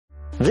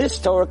This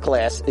Torah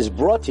class is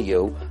brought to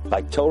you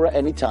by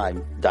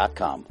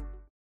TorahAnytime.com.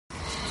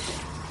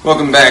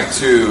 Welcome back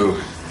to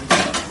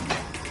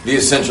the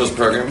Essentials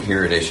program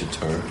here at Aish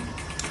Torah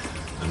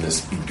on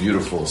this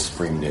beautiful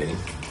spring day,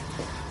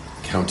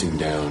 counting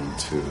down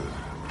to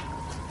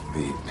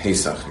the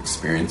Pesach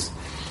experience.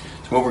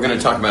 So what we're going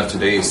to talk about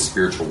today is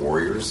spiritual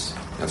warriors.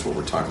 That's what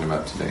we're talking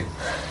about today.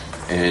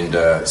 And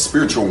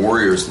spiritual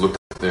warriors look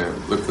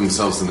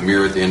themselves in the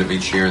mirror at the end of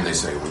each year and they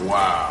say,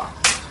 wow.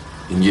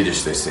 In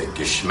Yiddish, they say,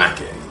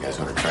 Geschmacke. You guys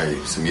want to try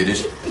some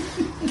Yiddish?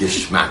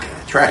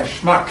 Geschmacke. Try it.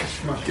 Geschmacke.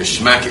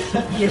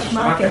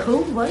 Geschmacke.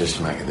 Who? What?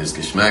 Geschmacke. There's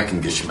Geschmack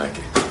and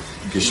Geschmacke.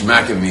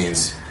 Geschmacke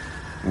means,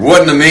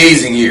 what an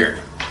amazing year.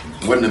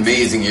 What an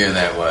amazing year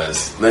that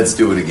was. Let's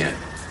do it again.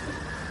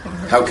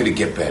 How could it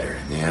get better?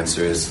 And the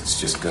answer is, it's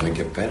just going to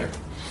get better.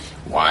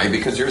 Why?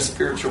 Because you're a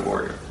spiritual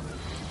warrior.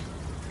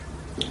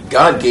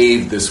 God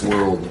gave this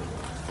world,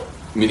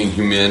 meaning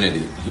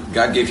humanity,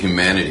 God gave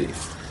humanity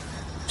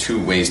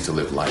two ways to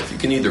live life. You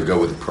can either go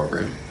with a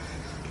program,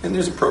 and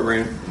there's a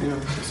program,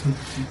 there's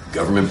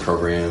government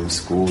programs,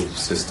 school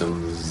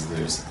systems,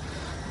 there's,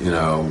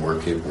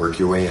 work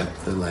your way up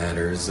the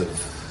ladders of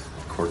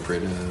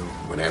corporate,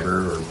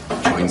 whatever, or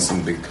join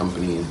some big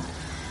company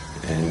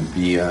and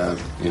be,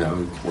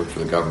 work for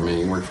the government,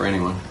 you can work for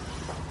anyone.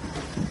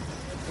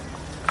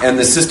 And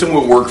the system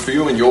will work for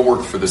you, and you'll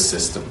work for the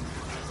system.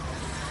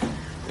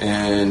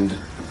 And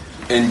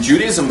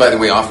Judaism, by the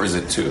way, offers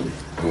it too.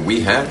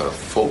 We have a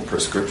full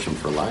prescription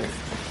for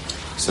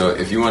life. So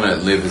if you want to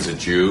live as a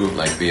Jew,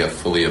 like be a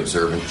fully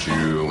observant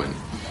Jew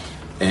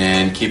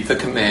and keep the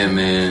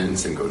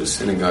commandments and go to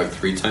synagogue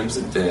 3 times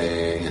a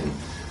day and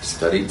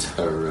study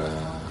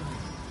Torah,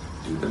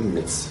 do the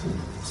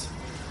mitzvahs.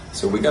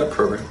 So we got a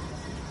program.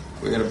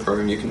 You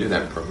can do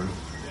that program.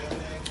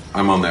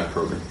 I'm on that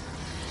program.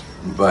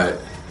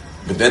 But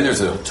then there's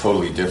a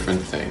totally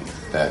different thing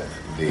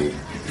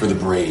for the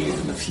brave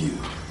and the few.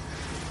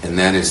 And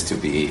that is to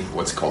be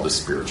what's called a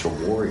spiritual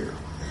warrior.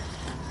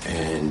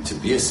 And to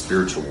be a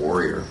spiritual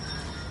warrior,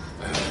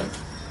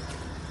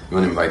 you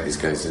want to invite these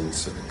guys in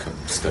so they come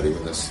study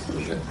with us a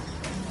little bit.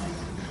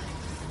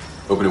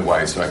 Open it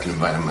wide so I can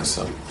invite them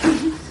myself.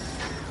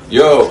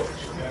 Yo!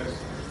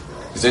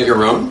 Is that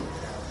Yaron?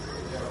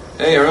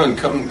 Hey Yaron,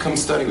 come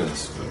study with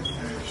us.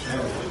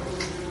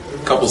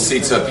 A couple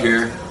seats up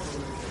here.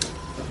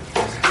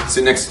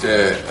 Sit next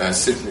to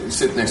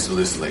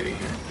this lady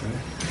here.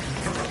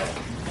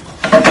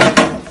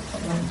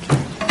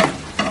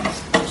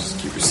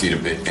 Seat a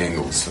bit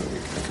angled so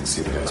I can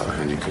see the guys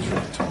behind you because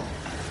you're tall.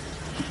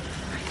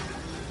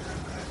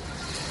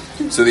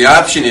 So the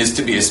option is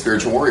to be a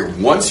spiritual warrior.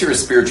 Once you're a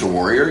spiritual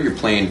warrior, you're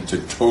playing to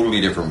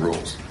totally different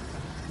rules.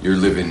 You're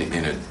living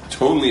in a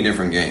totally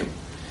different game.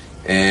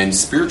 And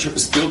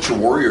spiritual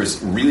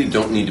warriors really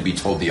don't need to be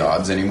told the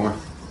odds anymore.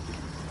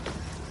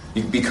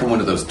 You become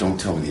one of those don't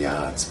tell me the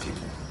odds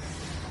people.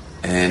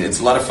 And it's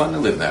a lot of fun to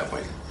live that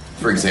way.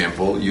 For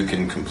example, you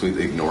can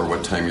completely ignore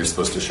what time you're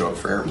supposed to show up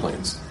for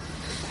airplanes.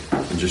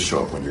 And just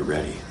show up when you're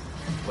ready.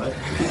 What?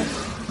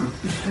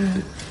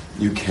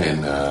 You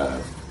can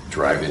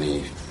drive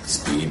any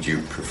speed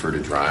you prefer to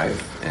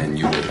drive, and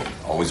you will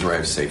always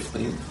arrive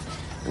safely.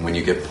 And when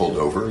you get pulled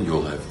over,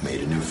 you'll have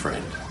made a new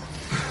friend.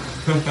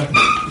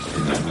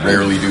 And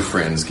rarely do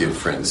friends give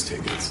friends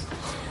tickets.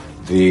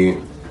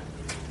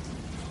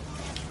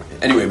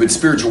 Anyway, but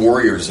spiritual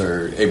warriors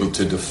are able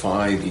to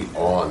defy the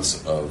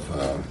odds of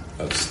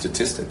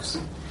statistics.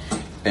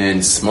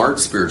 And smart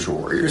spiritual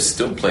warriors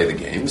still play the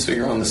game, so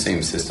you're on the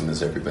same system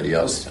as everybody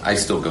else. I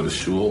still go to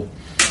shul.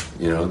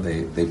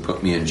 They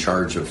put me in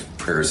charge of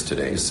prayers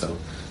today, so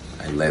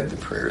I led the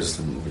prayers,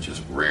 which is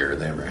rare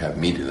they ever have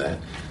me do that,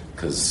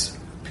 because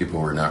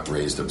people who are not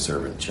raised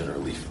observant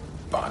generally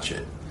botch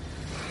it.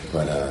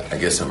 But I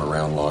guess I'm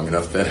around long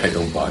enough that I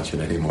don't botch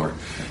it anymore.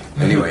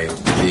 Anyway,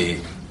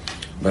 I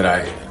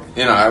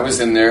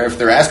was in there. If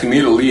they're asking me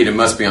to lead, it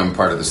must be I'm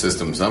part of the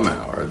system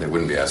somehow, or they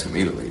wouldn't be asking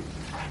me to lead.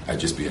 I'd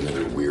just be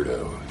another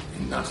weirdo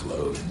in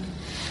Nachlod.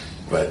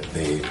 But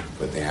they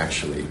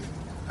actually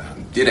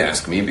did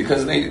ask me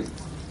because as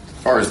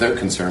far as they're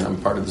concerned, I'm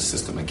part of the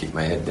system. I keep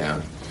my head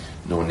down.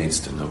 No one needs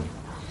to know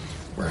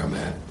where I'm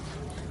at.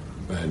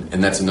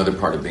 And that's another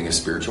part of being a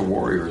spiritual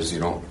warrior is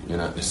you're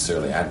not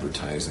necessarily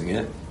advertising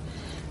it.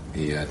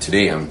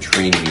 Today I'm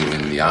training you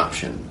in the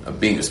option of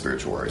being a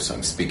spiritual warrior, so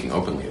I'm speaking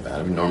openly about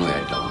it. Normally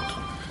I don't.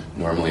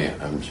 Normally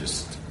I'm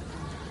just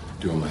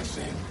doing my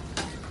thing.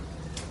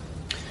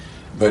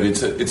 But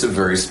it's a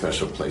very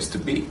special place to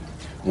be.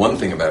 One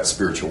thing about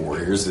spiritual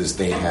warriors is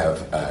they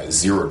have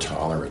zero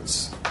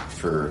tolerance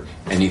for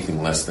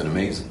anything less than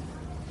amazing.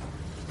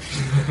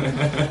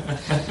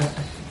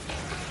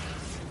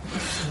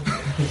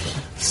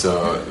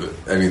 So,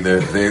 I mean,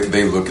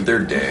 they look at their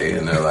day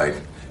and they're like,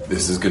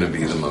 this is going to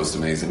be the most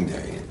amazing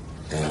day.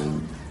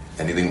 And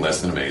anything less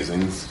than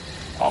amazing is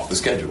off the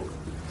schedule,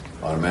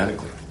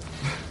 automatically.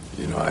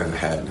 You know, I've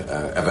had,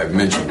 as I've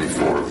mentioned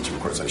before, which of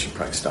course I should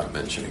probably stop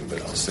mentioning,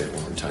 but I'll say it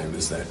one more time,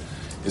 is that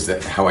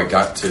how I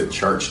got to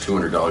charge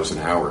 $200 an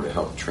hour to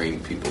help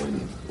train people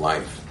in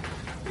life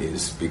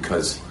is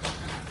because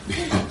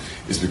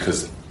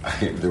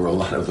there were a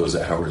lot of those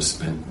hours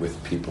spent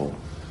with people.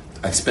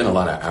 I spent a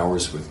lot of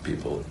hours with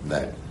people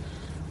that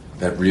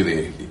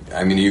really,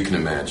 I mean, you can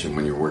imagine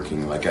when you're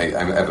working, like I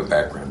have a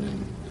background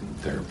in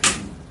therapy.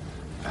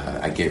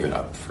 I gave it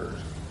up for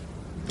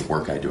the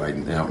work I do.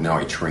 Now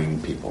I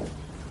train people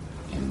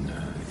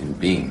in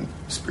being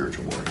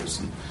spiritual warriors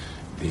and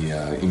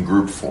in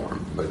group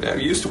form. But I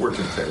used to work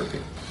in therapy.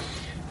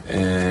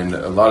 And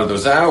a lot of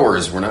those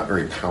hours were not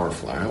very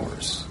powerful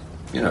hours.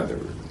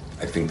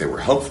 I think they were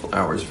helpful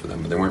hours for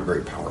them, but they weren't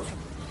very powerful.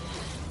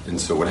 And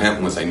so what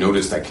happened was I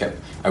noticed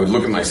I would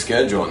look at my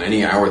schedule, and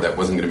any hour that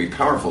wasn't going to be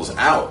powerful is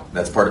out.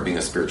 That's part of being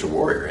a spiritual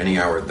warrior. Any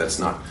hour that's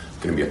not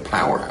going to be a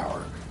power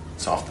hour,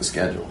 it's off the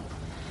schedule.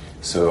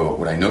 So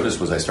what I noticed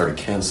was I started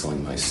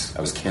canceling I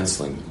was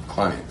canceling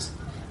clients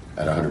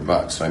at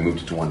 $100. So I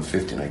moved it to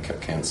 $150, and I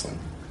kept canceling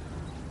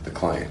the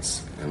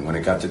clients. And when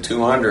it got to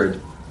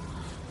 $200,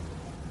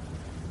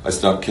 I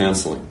stopped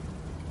canceling.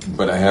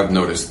 But I have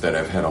noticed that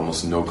I've had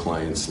almost no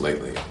clients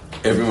lately.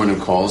 Everyone who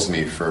calls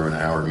me for an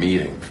hour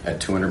meeting at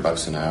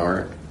 $200 an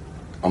hour,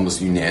 almost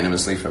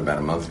unanimously for about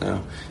a month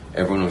now,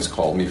 everyone who's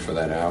called me for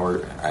that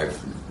hour, I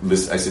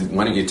said,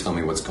 why don't you tell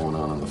me what's going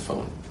on the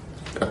phone?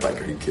 They're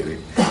like, are you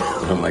kidding?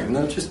 And I'm like,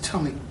 no, just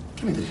tell me,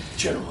 give me the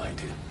general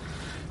idea.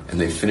 And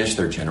they finish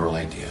their general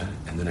idea,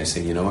 and then I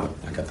say, you know what?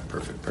 I got the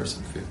perfect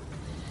person for you.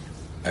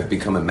 I've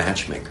become a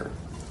matchmaker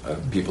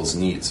of people's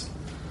needs.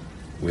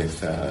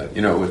 With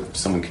what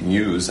someone can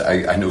use.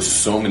 I know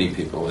so many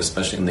people,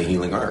 especially in the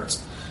healing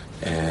arts.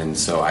 And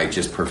so I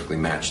just perfectly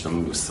match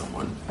them with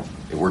someone.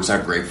 It works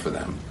out great for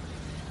them.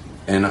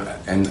 And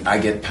I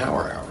get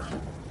power hour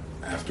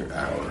after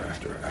hour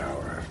after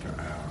hour after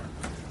hour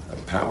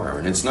of power hour.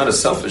 And it's not a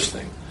selfish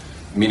thing.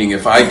 Meaning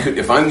if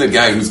I'm the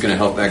guy who's going to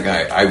help that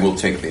guy, I will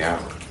take the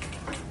hour.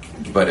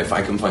 But if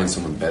I can find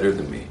someone better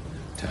than me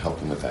to help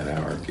them with that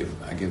hour,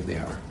 I give the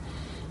hour.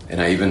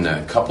 And I even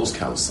couples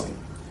counseling.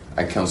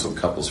 I counseled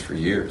couples for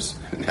years,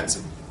 and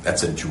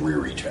that's a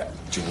dreary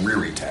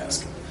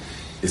task.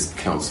 Is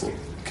counseling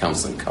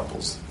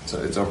couples.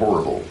 So it's a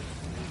horrible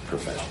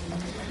profession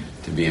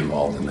to be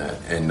involved in that.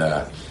 And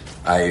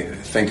I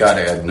thank God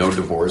I had no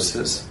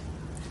divorces,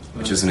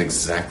 which isn't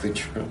exactly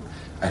true.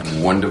 I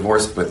had one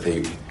divorce, but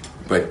they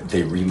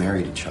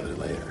remarried each other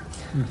later.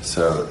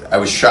 So I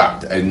was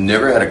shocked. I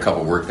never had a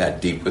couple work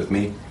that deep with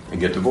me and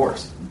get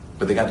divorced,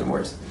 but they got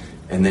divorced,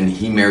 and then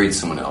he married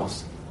someone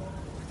else.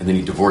 And then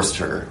he divorced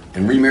her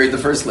and remarried the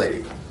first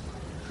lady.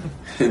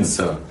 And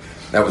so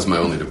that was my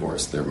only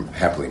divorce. They're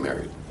happily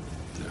married.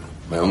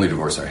 My only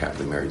divorce are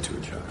happily married to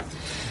each other.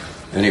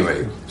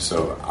 Anyway,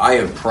 so I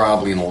have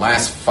probably in the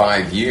last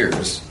 5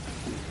 years,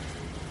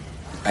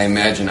 I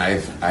imagine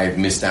I've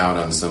missed out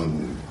on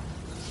some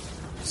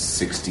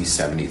 $60,000,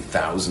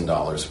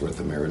 $70,000 worth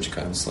of marriage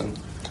counseling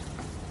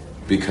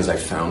because I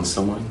found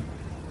someone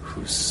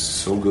who's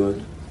so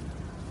good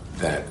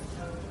that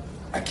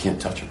I can't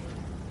touch him.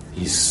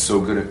 He's so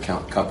good at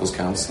couples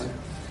counseling,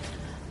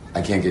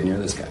 I can't get near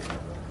this guy.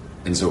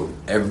 And so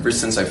ever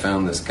since I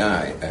found this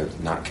guy,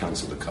 I've not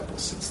counseled a couple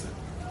since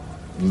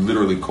then.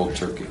 Literally cold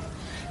turkey.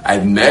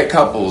 I've met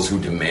couples who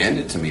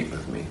demanded to meet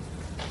with me,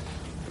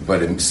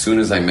 but as soon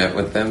as I met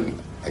with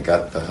them, I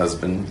got the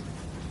husband,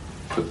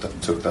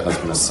 took the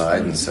husband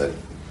aside and said,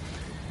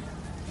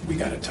 we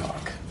got to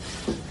talk.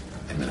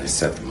 And then I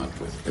set them up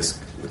with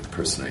the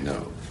person I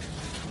know.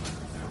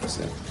 That was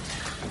it.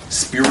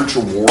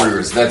 Spiritual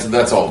warriors,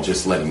 that's all,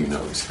 just letting you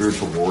know.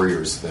 Spiritual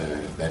warriors,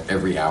 that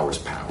every hour's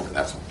power,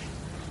 that's all.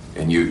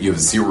 And you have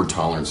zero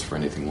tolerance for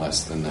anything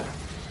less than that.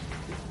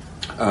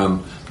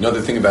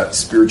 Another thing about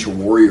spiritual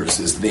warriors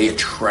is they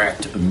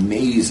attract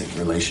amazing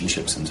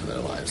relationships into their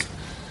lives.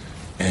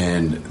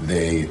 And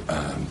they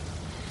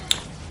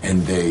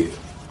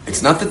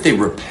it's not that they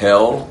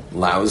repel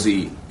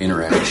lousy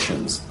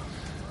interactions.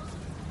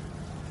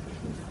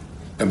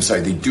 I'm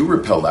sorry, they do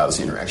repel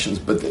lousy interactions,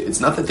 but it's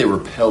not that they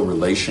repel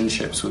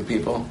relationships with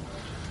people,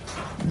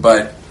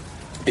 but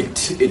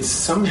it's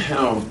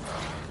somehow,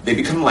 they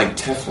become like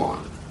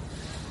Teflon.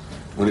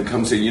 When it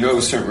comes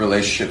to, certain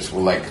relationships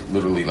will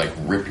literally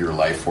rip your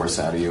life force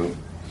out of you.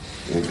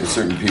 There's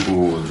certain people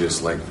who will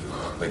just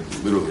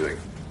literally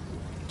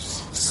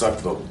suck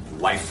the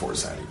life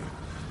force out of you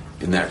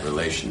in that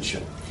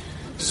relationship.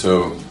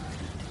 So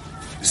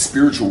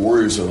spiritual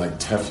warriors are like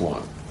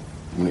Teflon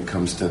when it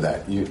comes to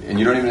that. And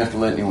you don't even have to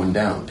let anyone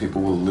down.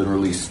 People will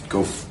literally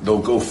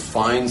they'll go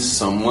find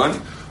someone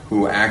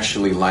who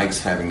actually likes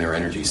having their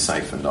energy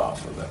siphoned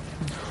off of them.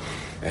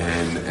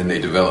 And they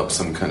develop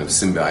some kind of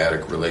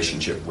symbiotic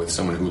relationship with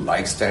someone who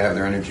likes to have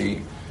their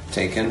energy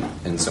taken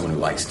and someone who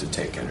likes to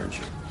take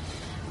energy.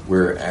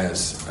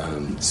 Whereas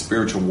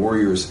spiritual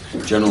warriors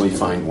generally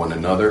find one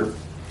another.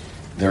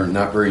 They're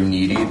not very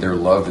needy. Their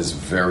love is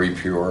very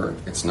pure.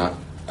 It's not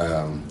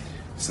an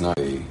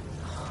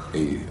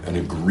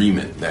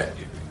agreement that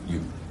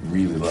you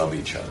really love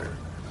each other.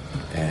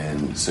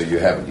 And so you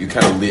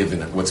kind of live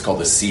in what's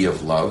called a sea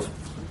of love.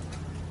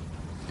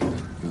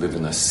 You live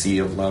in a sea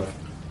of love.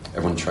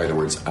 Everyone try the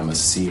words, I'm a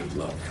sea of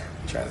love.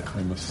 Try that.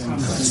 I'm a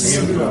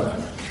sea of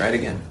love. Try it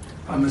again.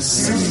 I'm a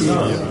sea of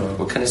love.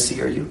 What kind of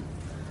sea are you?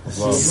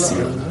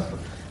 Love.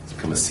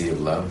 Become a sea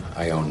of love.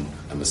 I own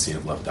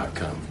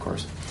I'mASeaOfLove.com, of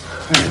course.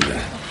 And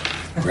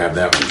grab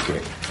that one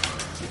quick.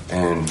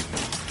 And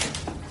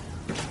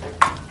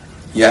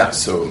yeah,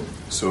 so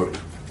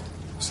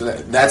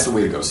that's the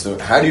way to go. So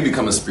how do you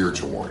become a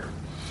spiritual warrior?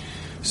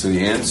 So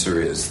the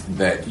answer is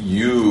that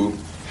you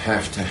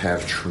have to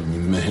have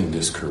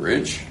tremendous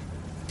courage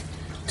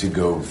to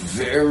go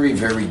very,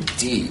 very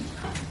deep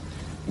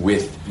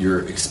with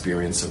your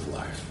experience of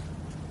life.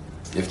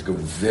 You have to go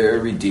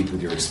very deep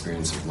with your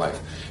experience of life.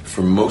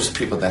 For most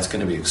people, that's going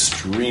to be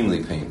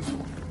extremely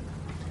painful.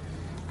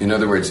 In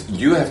other words,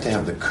 you have to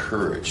have the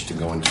courage to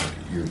go into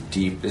your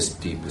deepest,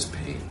 deepest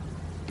pain.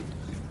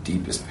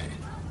 Deepest pain.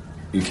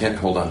 You can't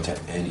hold on to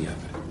any of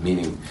it.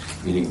 Meaning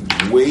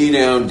way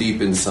down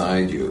deep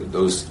inside you,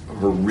 those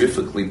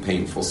horrifically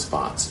painful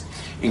spots,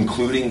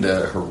 including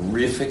the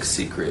horrific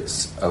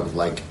secrets of,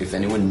 like, if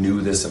anyone knew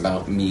this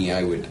about me,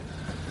 I would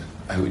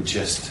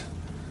just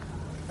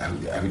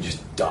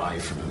die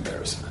from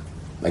embarrassment.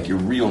 Like your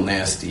real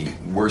nasty,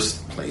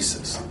 worst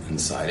places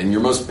inside, and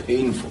your most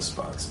painful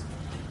spots.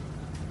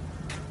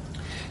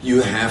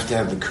 You have to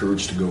have the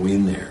courage to go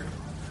in there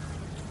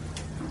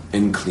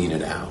and clean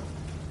it out.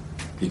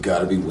 You got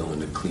to be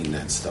willing to clean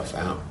that stuff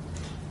out.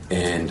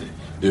 And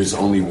there's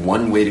only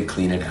one way to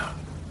clean it out,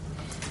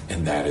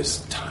 and that is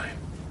time.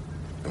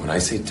 And when I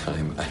say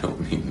time, I don't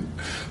mean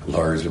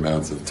large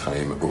amounts of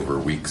time over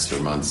weeks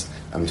or months.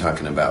 I'm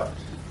talking about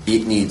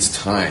it needs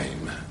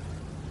time,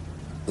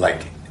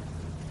 like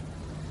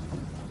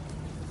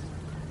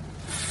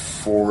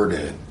 4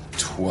 to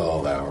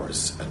 12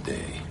 hours a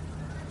day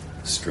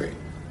straight.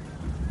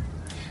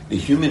 The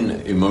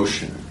human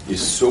emotion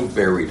is so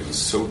buried and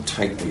so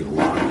tightly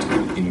locked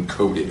and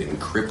encoded,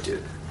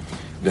 encrypted,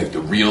 like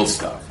the real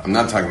stuff. I'm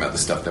not talking about the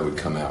stuff that would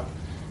come out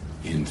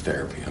in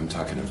therapy. I'm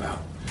talking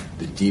about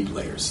the deep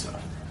layer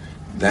stuff.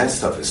 That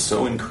stuff is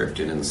so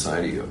encrypted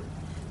inside of you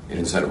and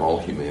inside of all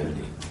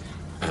humanity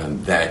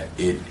that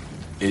it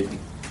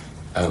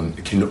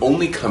can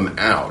only come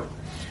out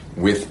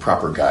with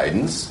proper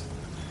guidance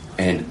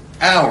and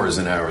hours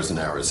and hours and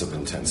hours of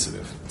intensive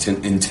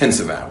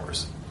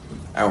hours.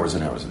 Hours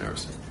and hours and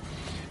hours.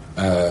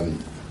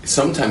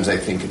 Sometimes I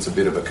think it's a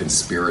bit of a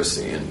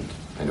conspiracy, and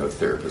I know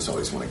therapists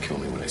always want to kill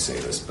me when I say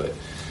this, but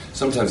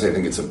sometimes I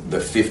think it's the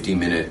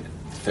 50-minute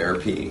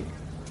therapy,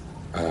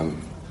 the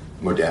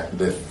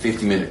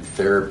 50-minute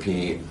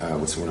therapy,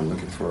 what's the word I'm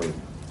looking for?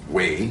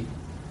 Way,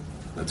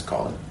 let's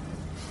call it,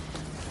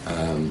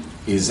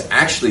 is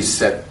actually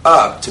set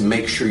up to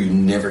make sure you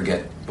never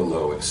get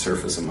below a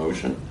surface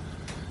emotion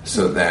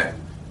so that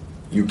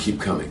you keep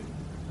coming.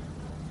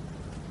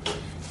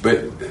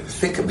 But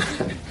think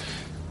about it.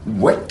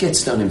 What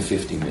gets done in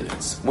 50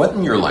 minutes? What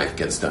in your life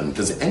gets done?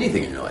 Does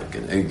anything in your life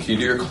get done? Can you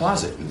do your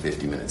closet in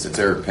 50 minutes? It's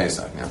Erev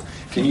Pesach now.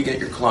 Can you get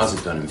your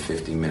closet done in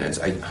 50 minutes?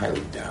 I highly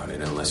doubt it,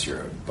 unless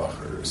you're a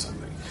bacher or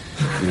something.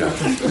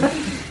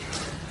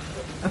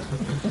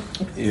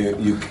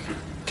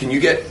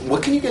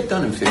 What can you get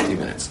done in 50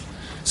 minutes?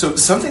 So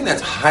something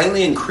that's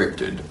highly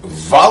encrypted,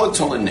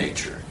 volatile in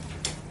nature,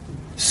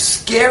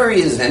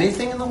 scary as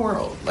anything in the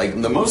world,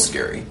 like the most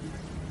scary,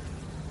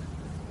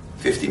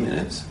 50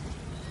 minutes.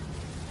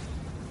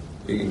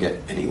 You can get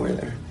anywhere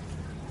there.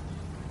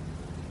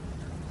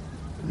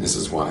 And this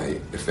is why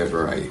if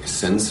ever I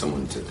send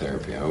someone to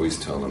therapy, I always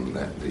tell them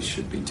that they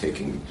should be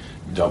taking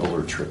double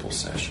or triple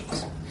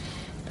sessions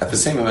at the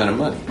same amount of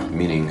money.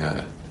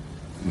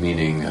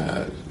 Meaning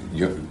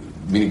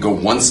go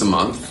once a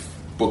month,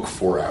 book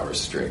 4 hours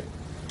straight.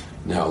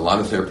 Now a lot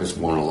of therapists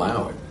won't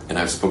allow it, and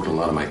I've spoken to a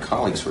lot of my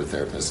colleagues who are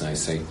therapists, and I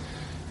say,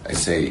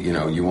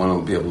 you want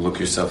to be able to look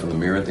yourself in the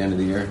mirror at the end of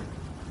the year?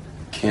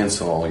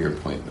 Cancel all your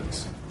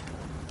appointments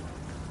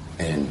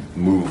and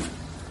move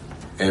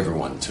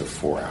everyone to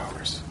 4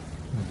 hours.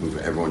 Move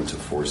everyone to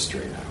 4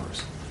 straight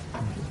hours.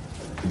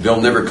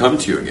 They'll never come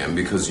to you again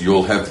because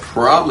you'll have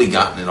probably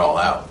gotten it all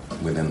out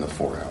within the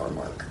 4-hour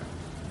mark.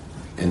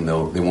 And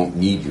they won't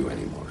need you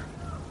anymore.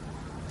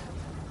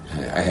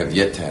 I have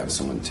yet to have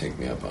someone take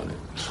me up on it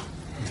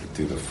to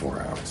do the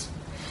 4 hours.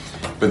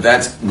 But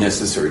that's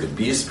necessary. To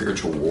be a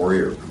spiritual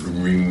warrior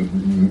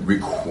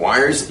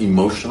requires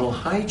emotional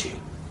hygiene.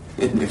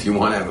 And if you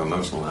want to have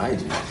emotional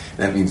hygiene,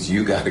 that means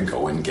you got to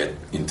go and get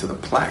into the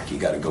plaque. You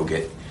got to go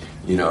get,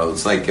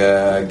 it's like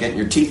getting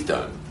your teeth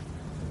done.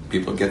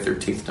 People get their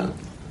teeth done.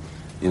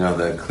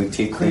 The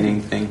teeth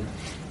cleaning thing,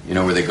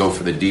 where they go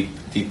for the deep,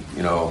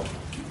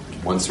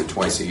 once or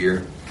twice a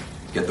year,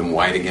 get them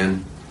white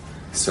again.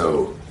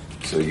 So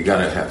you got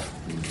to have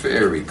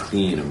very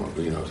clean,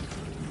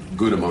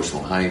 good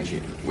emotional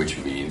hygiene, which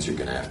means you're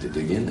going to have to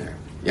dig in there.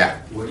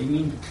 Yeah. What do you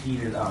mean clean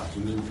it up? Do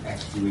you mean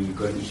actually when you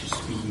go and you're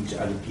speaking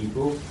to other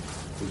people?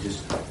 Or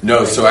just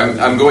no, so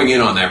I'm going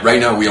in on that. Right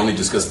now we only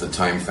discussed the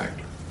time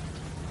factor.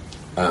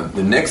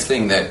 The next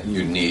thing that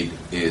you need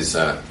is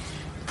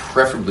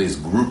preferably is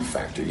group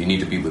factor. You need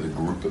to be with a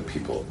group of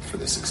people for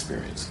this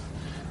experience.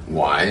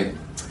 Why?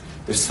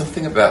 There's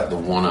something about the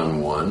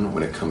one-on-one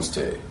when it comes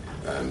to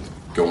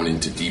going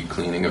into deep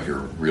cleaning of your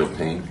real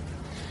pain,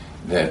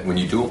 that when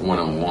you do it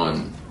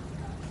one-on-one,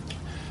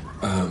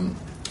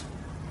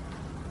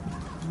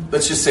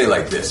 let's just say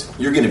like this,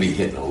 you're going to be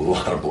hitting a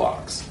lot of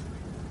blocks.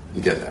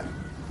 You get that?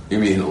 You're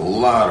going to be hitting a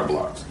lot of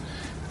blocks.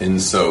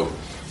 And so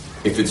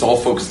if it's all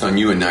focused on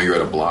you and now you're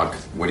at a block,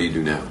 what do you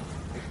do now?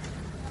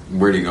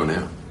 Where do you go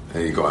now?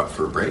 You go out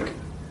for a break.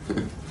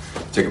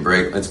 Take a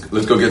break.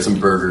 Let's go get some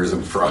burgers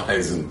and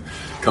fries and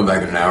come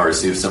back in an hour and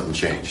see if something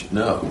changed.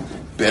 No.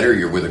 Better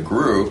you're with a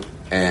group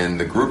and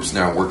the group's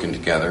now working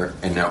together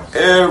and now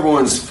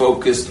everyone's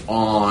focused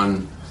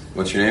on,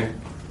 what's your name?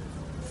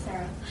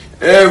 Sarah.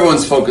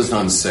 Everyone's focused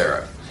on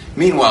Sarah.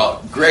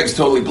 Meanwhile, Greg's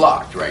totally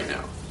blocked right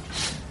now.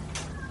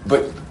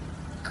 But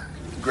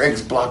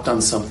Greg's blocked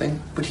on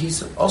something, but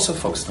he's also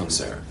focused on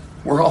Sarah.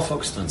 We're all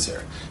focused on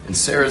Sarah. And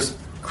Sarah's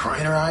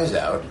crying her eyes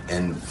out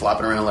and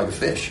flopping around like a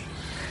fish,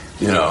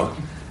 and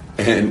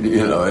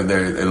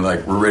they're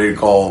like, we're ready to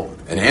call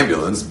an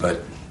ambulance,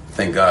 but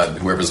thank God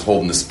whoever's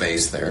holding the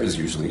space there is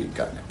usually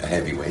got a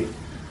heavyweight,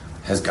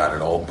 has got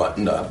it all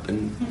buttoned up,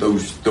 and though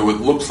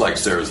it looks like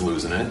Sarah's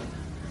losing it,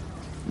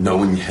 no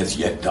one has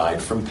yet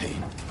died from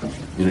pain,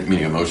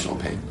 meaning emotional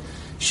pain.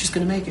 She's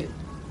going to make it.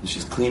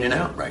 She's cleaning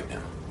out right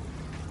now.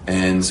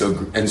 And so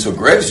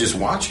Greg's just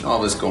watching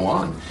all this go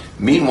on.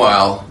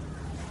 Meanwhile,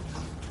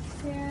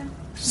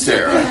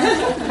 Sarah.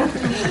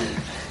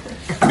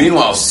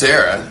 Meanwhile,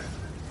 Sarah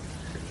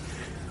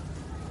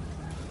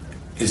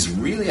is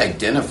really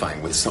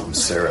identifying with something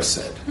Sarah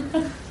said.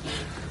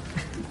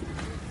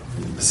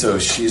 So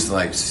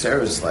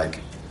Sarah's like,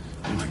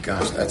 oh my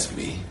gosh, that's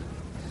me.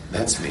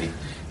 That's me.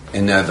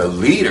 And now the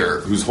leader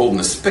who's holding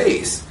the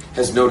space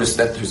has noticed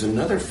that there's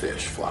another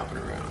fish flopping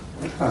around.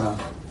 Uh-huh.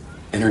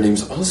 And her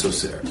name's also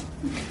Sarah.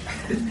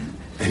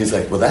 And he's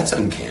like, well, that's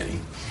uncanny.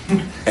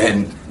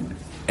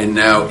 And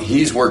now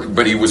he's working,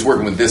 but he was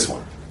working with this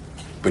one.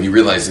 But he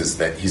realizes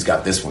that he's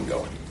got this one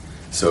going.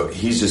 So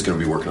he's just going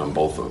to be working on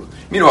both of them.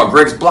 Meanwhile,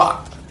 Greg's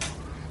blocked.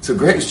 So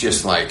Greg's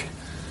just like,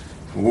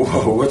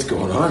 whoa, what's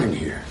going on in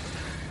here?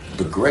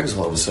 But Greg's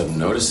all of a sudden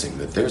noticing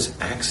that there's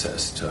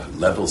access to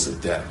levels of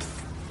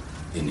depth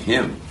in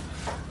him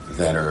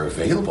that are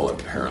available,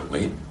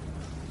 apparently.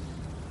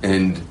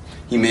 And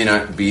he may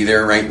not be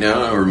there right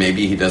now, or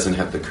maybe he doesn't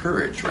have the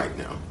courage right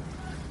now.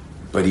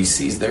 But he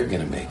sees they're going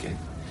to make it.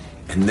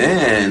 And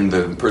then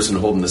the person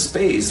holding the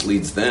space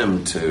leads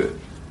them to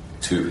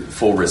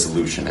full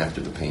resolution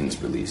after the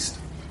pain's released.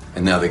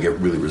 And now they get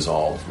really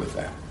resolved with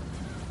that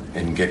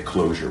and get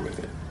closure with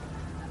it.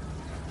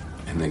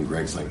 And then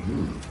Greg's like,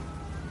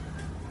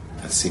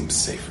 that seems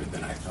safer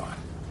than I thought.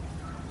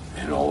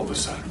 And all of a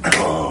sudden,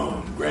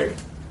 boom, Greg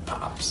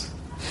pops.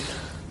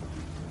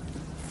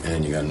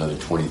 And you got another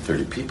 20,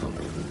 30 people in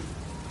the room.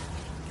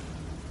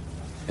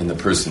 And the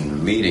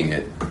person leading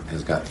it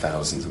has got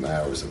thousands of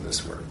hours of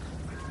this work.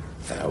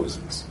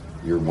 Thousands.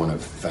 You're one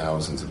of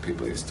thousands of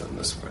people he's done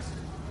this with.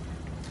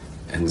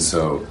 And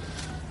so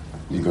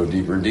you go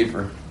deeper and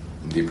deeper,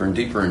 and deeper and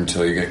deeper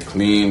until you get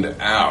cleaned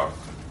out.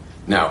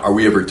 Now, are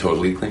we ever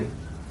totally clean?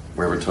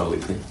 We're ever totally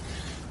clean?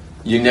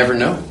 You never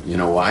know. You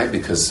know why?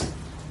 Because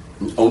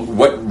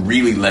what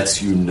really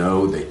lets you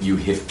know that you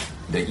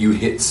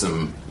hit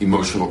some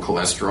emotional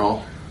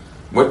cholesterol?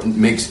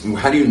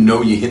 How do you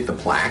know you hit the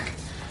plaque?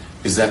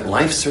 Is that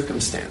life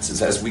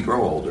circumstances, as we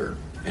grow older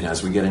and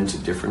as we get into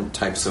different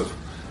types of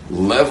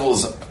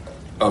levels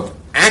of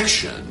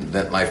action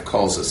that life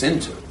calls us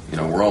into.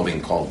 We're all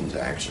being called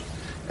into action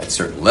at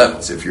certain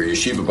levels. If you're a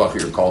yeshiva buff,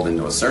 you're called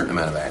into a certain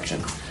amount of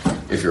action.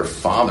 If you're a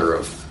father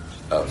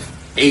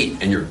of 8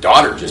 and your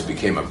daughter just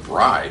became a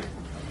bride,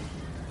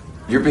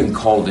 you're being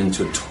called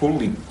into a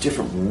totally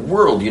different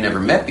world you never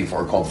met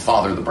before, called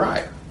Father the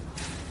Bride.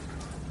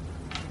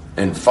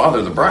 And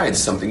Father the Bride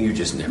is something you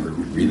just never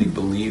really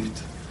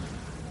believed.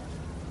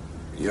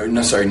 You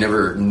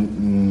never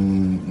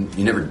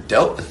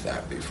dealt with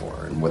that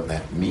before and what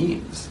that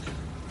means.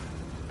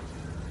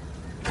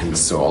 And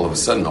so all of a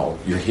sudden,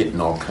 you're hitting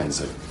all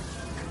kinds of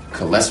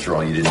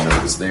cholesterol you didn't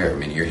know was there. I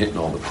mean, you're hitting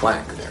all the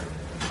plaque there.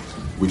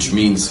 Which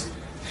means,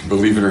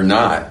 believe it or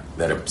not,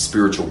 that a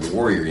spiritual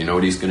warrior, you know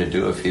what he's going to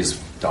do if his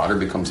daughter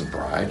becomes a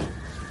bride?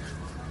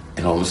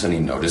 And all of a sudden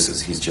he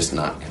notices he's just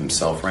not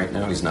himself right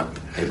now. He's not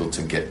able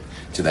to get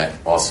to that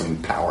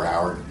awesome power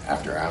hour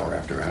after hour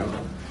after hour.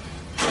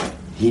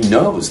 He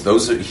knows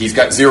he's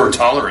got zero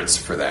tolerance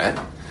for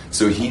that.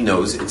 So he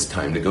knows it's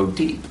time to go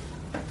deep.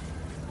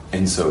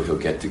 And so he'll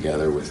get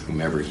together with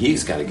whomever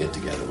he's got to get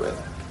together with.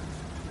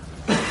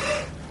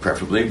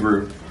 Preferably a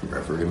group,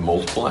 preferably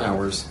multiple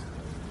hours.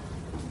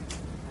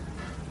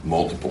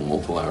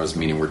 Multiple hours,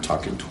 meaning we're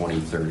talking 20,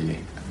 30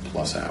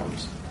 plus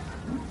hours.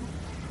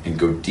 And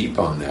go deep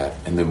on that,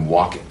 and then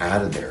walk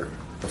out of there,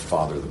 the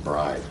father of the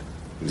bride,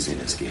 who's in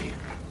his game.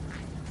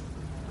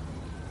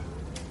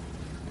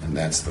 And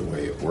that's the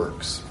way it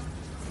works.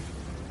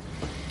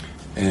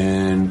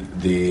 And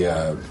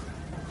then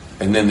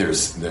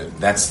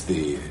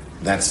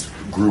that's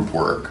group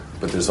work,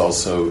 but there's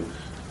also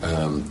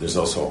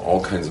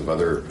all kinds of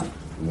other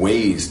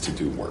ways to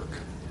do work.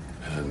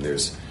 And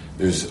there's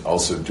There's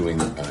also doing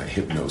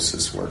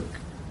hypnosis work.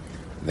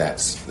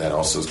 That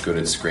also is good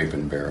at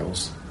scraping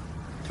barrels,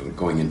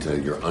 going into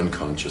your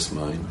unconscious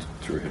mind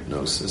through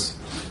hypnosis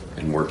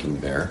and working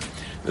there.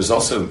 There's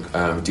also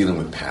dealing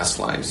with past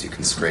lives. You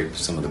can scrape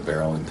some of the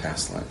barrel in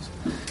past lives,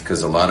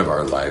 because a lot of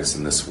our lives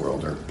in this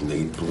world are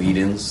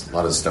bleed-ins. A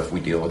lot of the stuff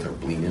we deal with are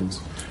bleed-ins,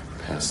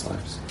 past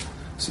lives.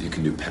 So you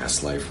can do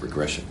past life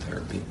regression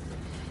therapy.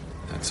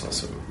 That's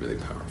also really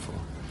powerful,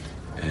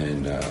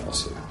 and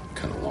also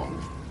kind of long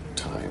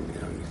time.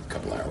 A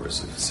couple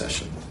hours of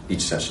session.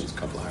 Each session's a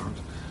couple hours.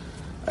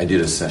 I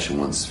did a session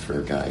once for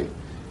a guy.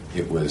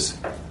 It was,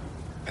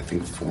 I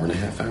think,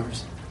 4.5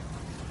 hours.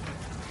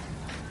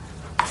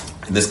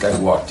 And this guy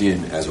walked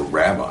in as a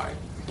rabbi,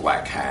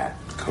 black hat,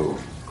 coat,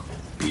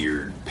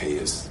 beard,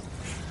 payas.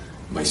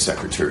 My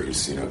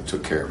secretaries,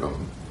 took care of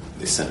him.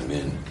 They sent him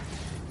in,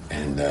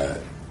 and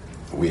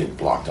we had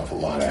blocked off a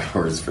lot of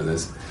hours for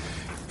this.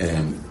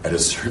 And at a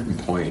certain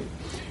point,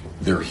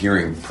 they're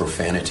hearing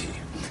profanity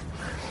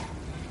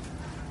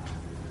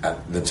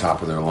at the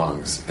top of their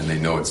lungs, and they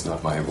know it's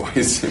not my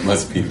voice. It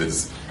must be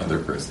this other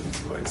person's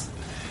voice.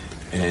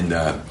 And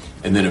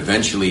then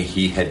eventually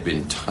he had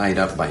been tied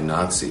up by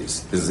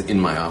Nazis. This is in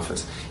my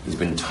office. He's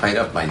been tied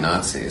up by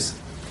Nazis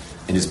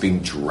and is being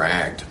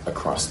dragged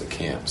across the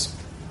camps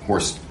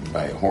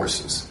by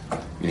horses.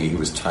 He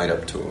was tied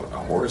up to a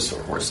horse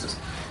or horses,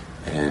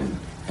 and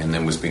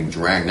then was being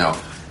dragged. Now,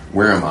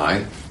 where am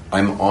I?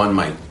 I'm on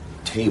my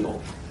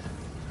table,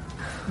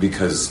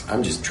 because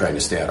I'm just trying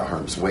to stay out of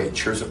harm's way.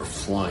 Chairs are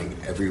flying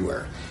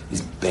everywhere.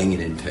 He's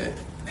banging into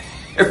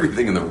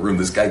everything in the room.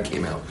 This guy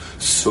came out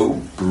so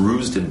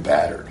bruised and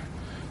battered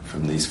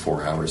from these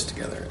 4 hours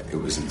together. It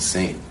was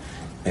insane.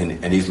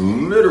 And he's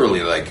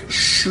literally like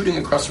shooting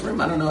across the room.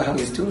 I don't know how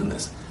he's doing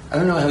this. I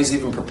don't know how he's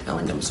even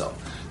propelling himself.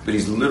 But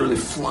he's literally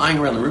flying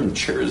around the room.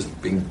 Chairs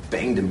being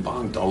banged and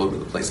bonked all over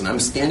the place. And I'm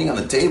standing on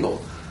the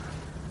table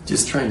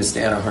just trying to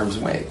stay out of harm's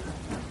way.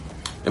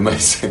 And my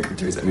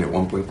secretaries, at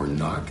one point were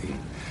knocking,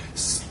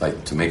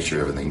 like, to make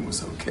sure everything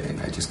was okay.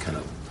 And I just kind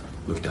of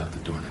looked out the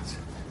door and I said,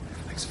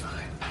 everything's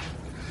fine.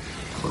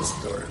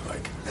 Closed the door,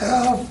 like,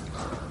 help!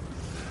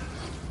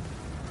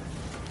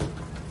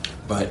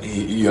 But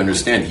you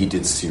understand, he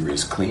did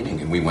serious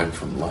cleaning, and we went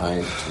from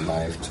live to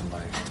live to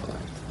live to live to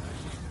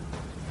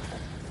live.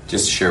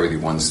 Just to share with you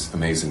one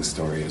amazing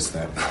story is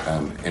that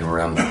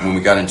when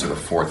we got into the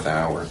 4th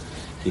hour,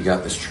 he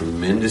got this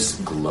tremendous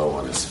glow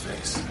on his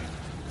face.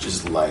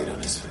 Just light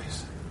on his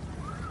face.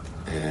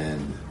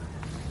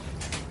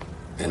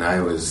 And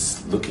I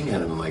was looking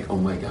at him like, oh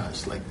my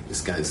gosh, like,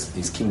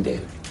 he's King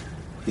David.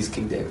 He's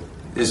King David.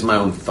 These are my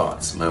own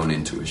thoughts, my own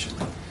intuition.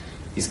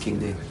 He's King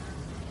David.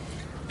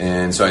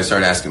 And so I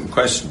started asking him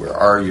questions. Where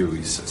are you?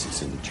 He says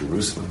he's in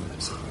Jerusalem. I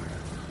said,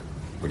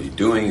 what are you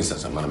doing? He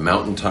says, I'm on a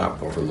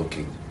mountaintop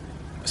overlooking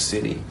a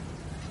city.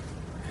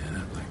 And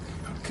I'm like,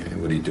 okay,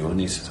 what are you doing?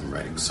 He says, I'm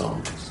writing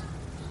songs.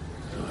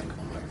 And I'm like,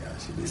 oh my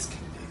gosh, it is King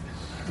David.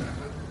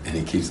 And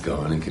he keeps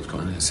going and keeps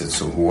going. And I said,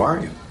 so who are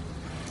you?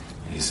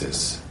 And he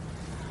says,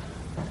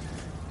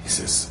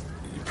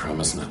 you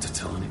promise not to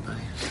tell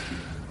anybody?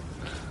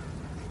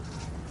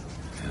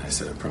 And I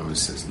said, I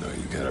promise. He says, no,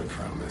 you gotta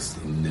promise.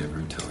 You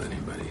never tell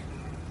anybody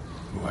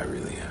who I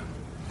really am.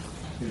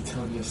 You're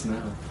telling us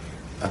now.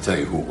 I'll tell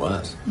you who it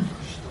was.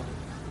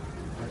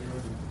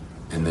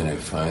 And then it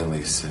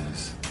finally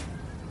says,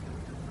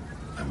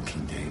 I'm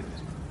King David.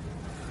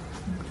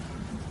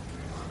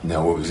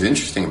 Now, what was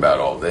interesting about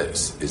all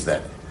this is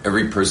that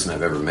every person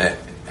I've ever met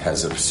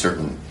has a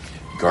certain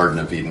Garden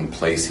of Eden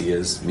place he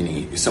is.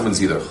 Meaning,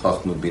 someone's either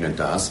Chachma Bina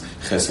Das,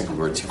 Chesed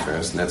Gvur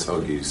Tiferes, and that's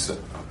Hod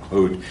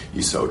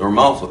Yisod, or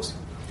Malchus.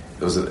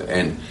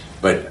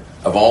 But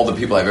of all the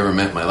people I've ever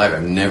met in my life,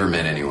 I've never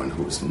met anyone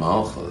who was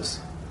Malchus,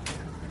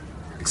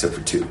 except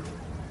for 2.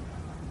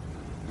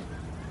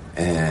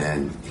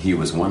 And he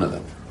was one of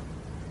them.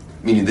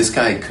 Meaning, this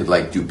guy could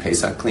do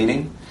Pesach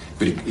cleaning,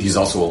 but he's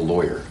also a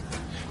lawyer.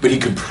 But he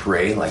could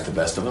pray like the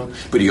best of them,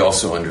 but he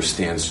also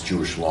understands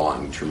Jewish law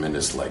in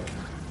tremendous,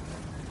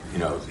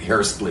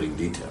 hair-splitting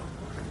detail.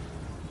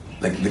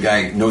 Like, the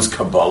guy knows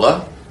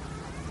Kabbalah,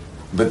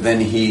 but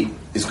then he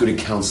is good at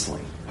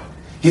counseling.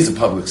 He's a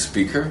public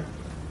speaker,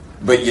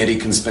 but yet he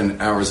can spend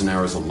hours and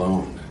hours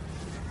alone,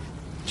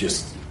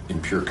 just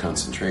in pure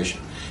concentration.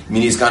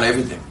 He's got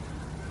everything.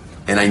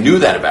 And I knew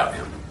that about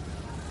him.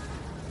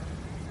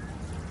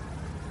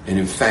 And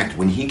in fact,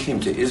 when he came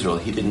to Israel,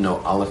 he didn't know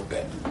Aleph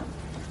Bet.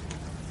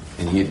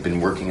 And he had been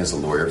working as a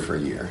lawyer for a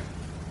year.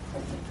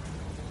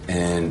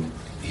 And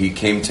he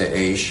came to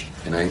Aish,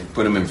 and I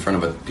put him in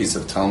front of a piece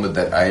of Talmud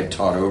that I had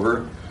taught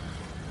over.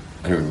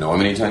 I don't know how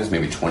many times,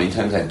 maybe 20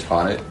 times I had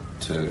taught it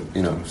to,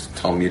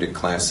 Talmudic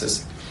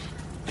classes.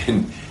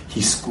 And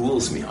he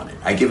schools me on it.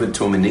 I give it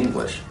to him in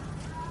English.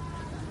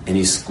 And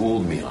he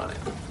schooled me on it.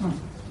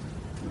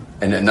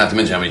 And not to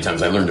mention how many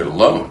times I learned it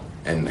alone,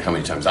 and how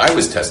many times I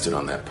was tested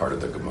on that part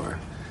of the Gemara.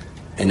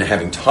 And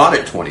having taught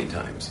it 20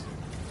 times,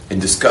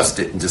 and discussed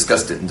it, and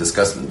discussed it, and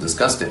discussed it, and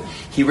discussed it,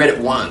 he read it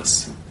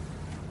once,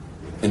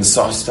 and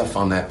saw stuff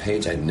on that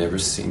page I'd never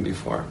seen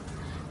before.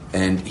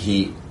 And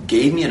he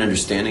gave me an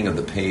understanding of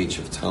the page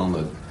of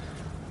Talmud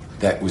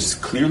that was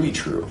clearly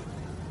true.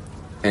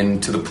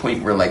 And to the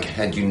point where, like,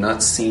 had you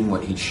not seen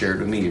what he shared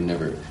with me, you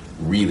never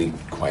really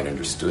quite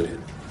understood it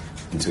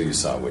until you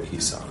saw what he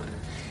saw.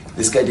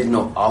 This guy didn't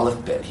know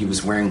Aleph Bet. He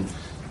was wearing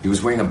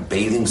a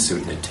bathing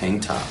suit and a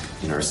tank top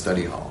in our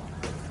study hall,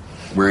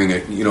 wearing a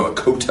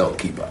kotel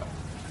kippah.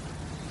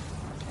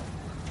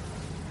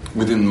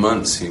 Within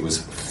months, he was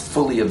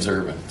fully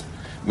observant.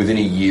 Within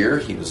a year,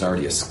 he was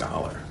already a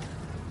scholar,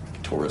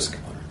 Torah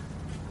scholar.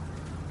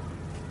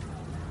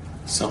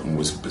 Something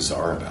was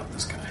bizarre about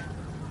this guy.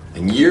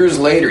 And years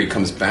later, he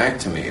comes back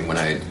to me when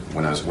I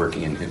was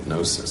working in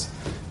hypnosis,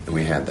 and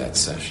we had that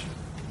session.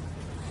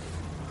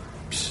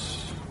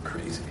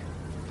 Crazy.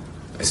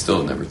 I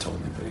still never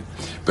told anybody,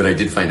 but I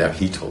did find out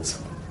he told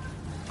someone,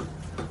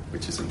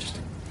 which is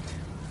interesting.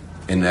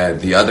 And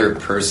the other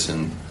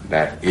person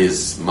that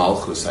is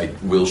Malchus, I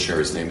will share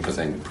his name because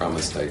I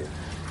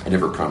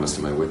never promised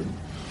him I wouldn't,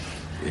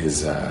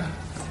 is a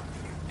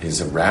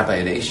rabbi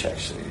at Aish,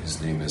 actually.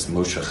 His name is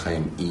Moshe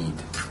Chaim Eid.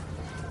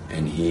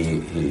 And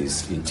he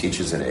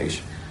teaches at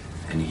Aish,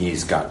 and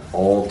he's got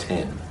all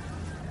 10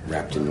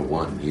 wrapped into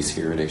one. He's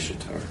here at Aish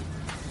Torah,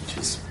 which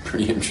is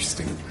pretty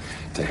interesting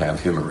to have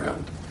him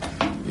around.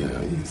 You know,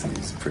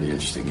 he's pretty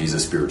interesting. He's a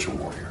spiritual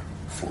warrior,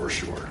 for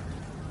sure,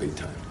 big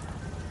time.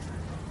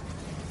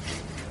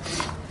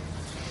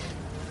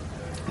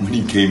 When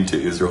he came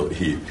to Israel,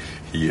 he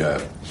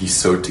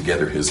sewed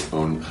together his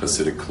own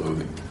Hasidic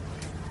clothing.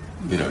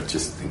 You know,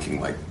 just thinking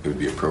like it would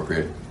be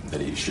appropriate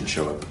that he should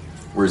show up.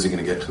 Where is he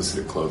going to get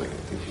Hasidic clothing? I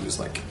think he was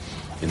like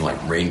in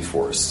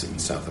rainforests in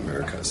South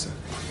America. So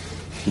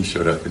he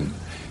showed up in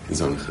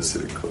his own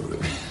Hasidic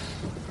clothing.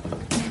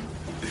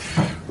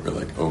 We're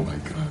like, oh my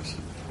gosh.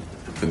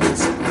 The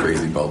next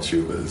crazy Baal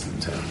Tshuva is in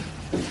town.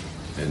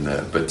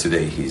 And but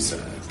today he's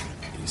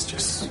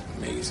just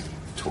amazing.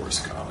 Torah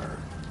scholar.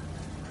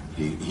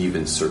 He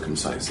even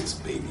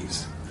circumcises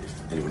babies.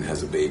 If anyone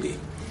has a baby,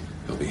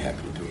 he'll be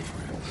happy to do it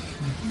for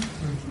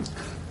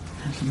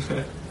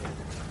him.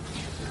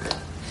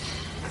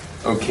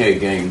 Okay,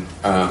 gang.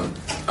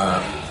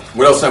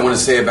 What else I want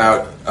to say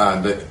about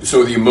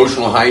the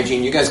emotional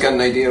hygiene? You guys got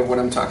an idea of what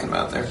I'm talking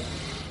about there?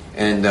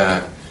 And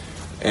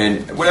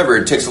whatever,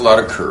 it takes a lot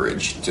of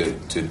courage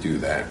to do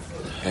that.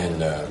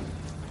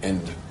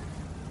 And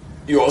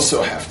you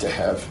also have to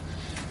have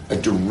a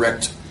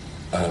direct.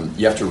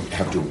 You have to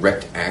have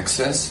direct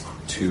access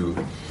to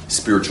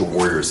spiritual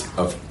warriors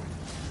of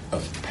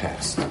the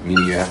past.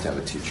 Meaning, you have to have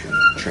a teacher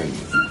train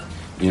you.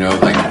 You know,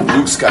 like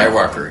Luke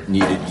Skywalker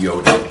needed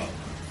Yoda.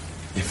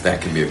 If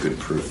that can be a good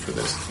proof for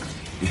this,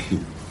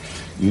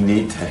 you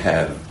need to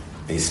have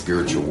a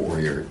spiritual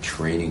warrior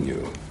training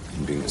you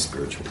in being a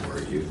spiritual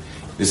warrior.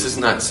 This is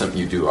not something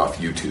you do off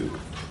YouTube.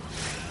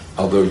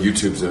 Although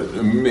YouTube's an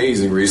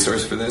amazing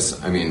resource for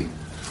this. I mean,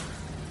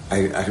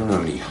 I don't know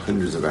how many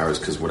hundreds of hours,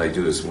 because what I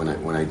do is when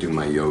I do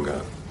my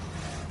yoga,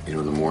 in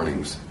the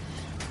mornings,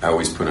 I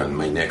always put on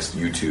my next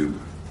YouTube,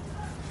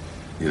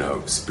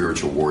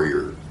 spiritual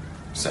warrior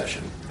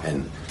session,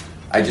 and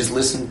I just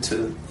listen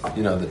to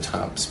the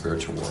top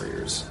spiritual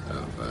warriors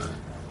of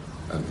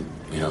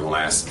the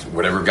last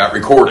whatever got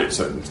recorded.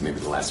 So it's maybe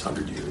the last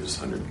 100 years,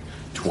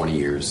 120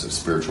 years of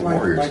spiritual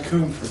warriors. Like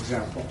whom, for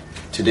example?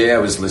 Today I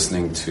was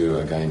listening to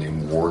a guy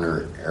named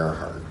Werner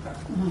Erhard.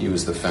 He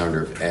was the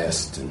founder of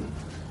EST,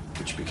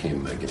 which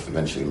became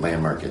eventually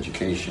Landmark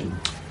Education.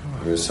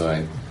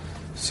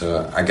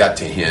 So I got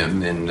to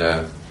him, and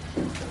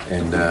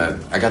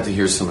I got to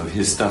hear some of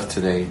his stuff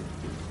today.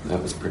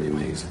 That was pretty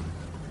amazing.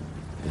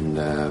 And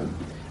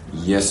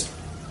yes,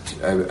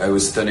 I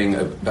was studying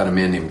about a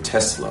man named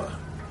Tesla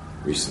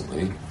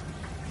recently.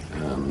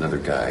 Another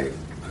guy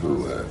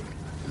who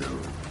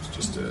was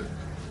just a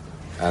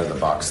out of the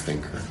box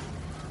thinker.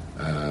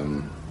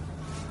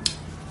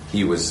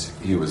 He was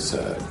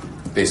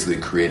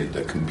basically created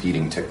a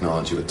competing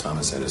technology with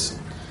Thomas Edison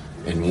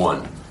and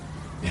won,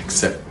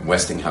 except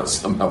Westinghouse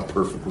somehow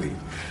perfectly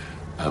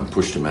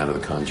pushed him out of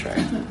the contract.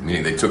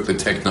 Meaning they took the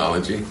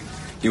technology.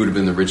 He would have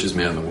been the richest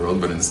man in the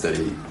world, but instead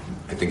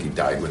I think he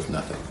died with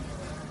nothing.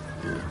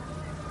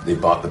 They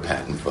bought the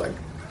patent for like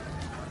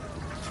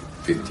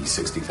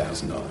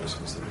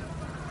 $50,000-$60,000.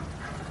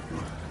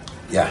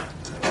 Yeah.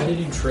 How did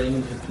you train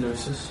in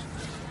hypnosis?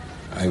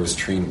 I was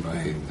trained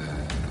by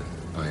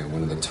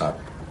one of the top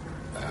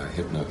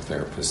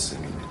hypnotherapists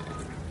in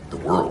the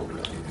world,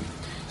 really.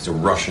 He's a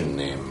Russian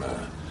named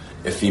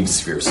Efim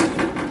Svirsky.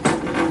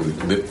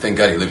 Thank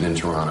God he lived in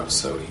Toronto,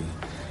 so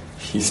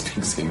he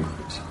speaks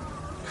English,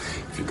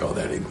 if you call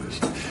that English.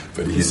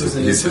 But he's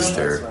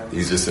hysterical.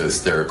 He's just an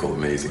hysterical,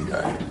 amazing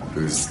guy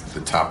who's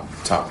the top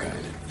guy.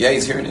 Yeah,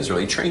 he's here in Israel.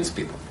 He trains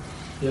people.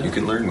 Yeah. You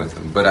can learn with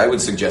him. But I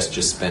would suggest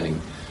just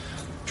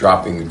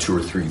dropping $2,000 or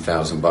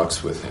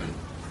 $3,000 with him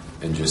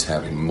and just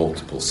having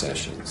multiple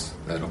sessions.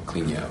 That'll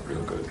clean you out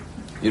real good.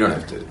 You don't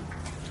have to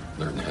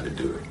learn how to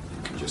do it.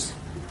 You can just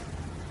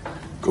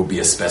go be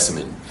a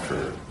specimen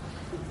for,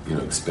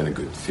 spend a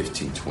good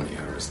 15, 20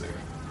 hours there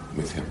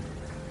with him.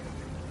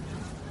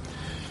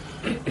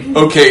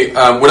 Okay,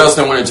 what else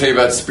I want to tell you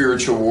about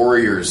spiritual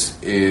warriors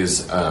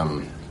is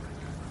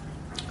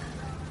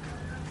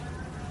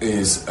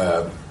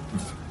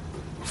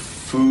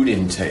food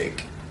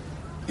intake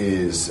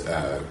is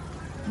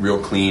real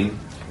clean,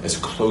 as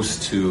close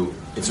to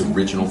its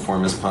original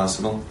form as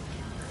possible.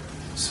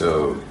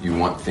 So you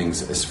want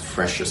things as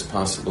fresh as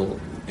possible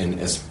and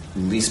as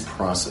least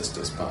processed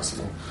as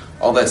possible.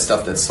 All that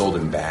stuff that's sold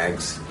in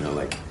bags,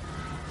 like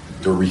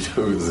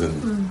Doritos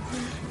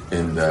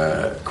and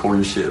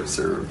corn chips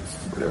or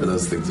whatever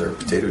those things are,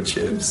 potato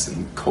chips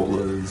and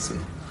colas,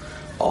 and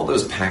all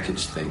those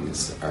packaged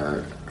things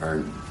are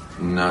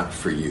not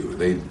for you.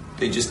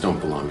 They just don't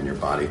belong in your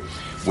body.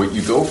 What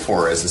you go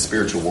for as a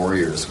spiritual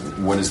warrior is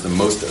what is the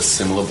most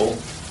assimilable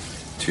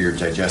to your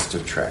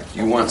digestive tract.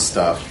 You want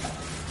stuff,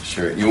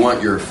 sure, you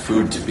want your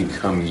food to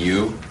become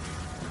you,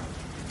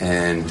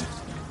 and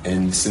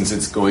since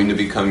it's going to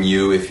become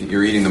you, if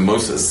you're eating the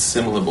most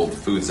assimilable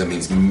foods, that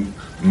means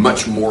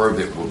much more of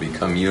it will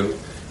become you,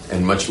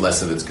 and much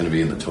less of it's going to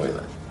be in the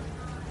toilet.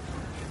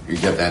 You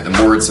get that? The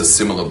more it's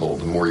assimilable,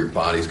 the more your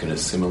body's going to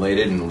assimilate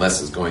it, and the less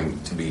is going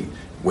to be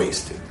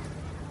wasted.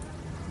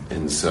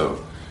 And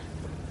so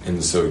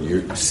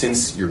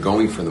since you're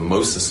going for the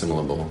most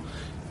assimilable,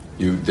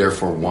 you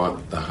therefore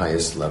want the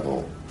highest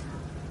level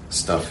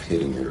stuff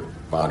hitting your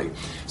body.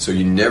 So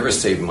you never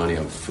save money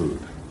on food.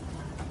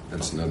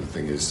 That's another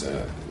thing is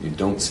you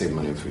don't save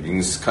money on food. You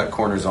can just cut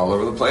corners all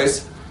over the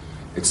place,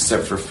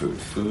 except for food.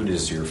 Food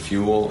is your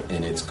fuel,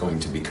 and it's going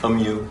to become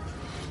you.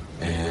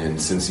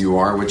 And since you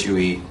are what you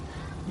eat,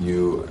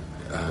 you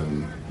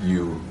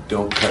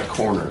don't cut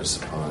corners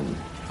on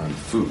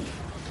food.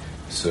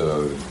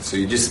 So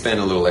you just spend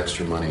a little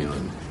extra money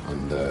on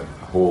the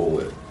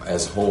whole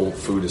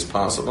food as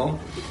possible,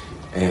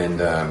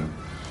 and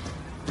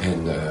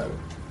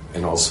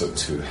also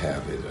to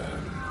have it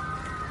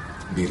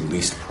be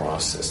least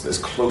processed, as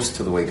close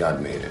to the way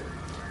God made it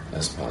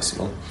as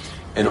possible.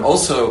 And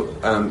also,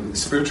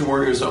 spiritual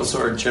warriors also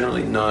are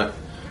generally not.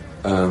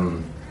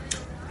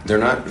 They're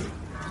not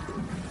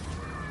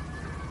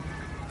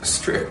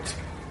strict.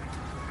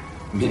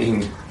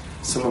 Meaning,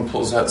 someone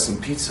pulls out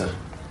some pizza.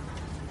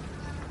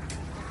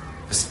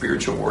 A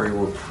spiritual warrior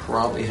will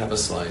probably have a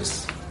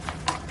slice.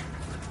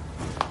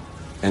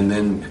 And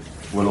then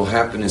what will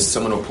happen is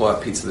someone will pull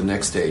out pizza the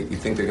next day. You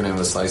think they're going to have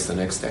a slice the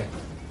next day?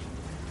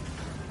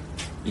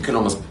 You can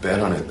almost bet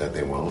on it that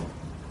they won't.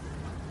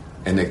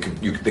 And they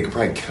could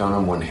probably count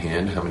on one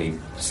hand how many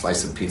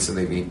slices of pizza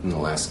they've eaten in the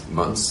last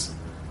months.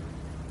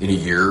 In a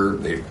year,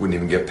 they wouldn't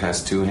even get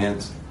past 2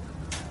 hands.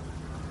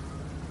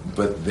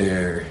 But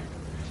they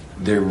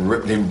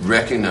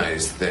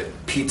recognize that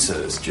pizza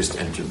has just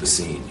entered the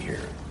scene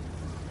here.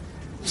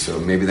 So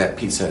maybe that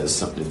pizza has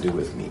something to do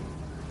with me.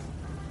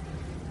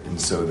 And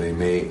so they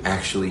may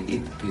actually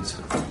eat the pizza.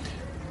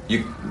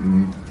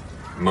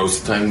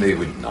 Most of the time they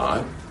would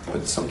not,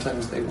 but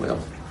sometimes they will.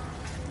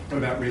 What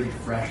about really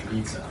fresh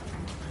pizza?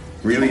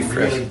 Really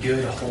fresh? Really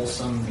good,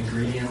 wholesome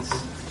ingredients?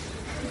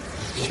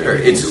 Sure.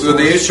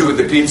 The issue with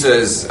the pizza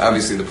is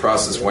obviously the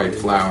processed white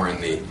flour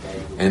and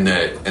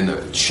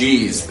the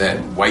cheese. That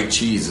white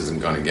cheese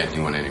isn't going to get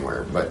anyone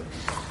anywhere. But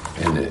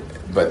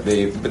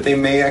they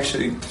may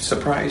actually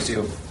surprise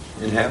you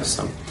and have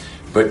some.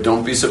 But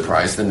don't be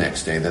surprised the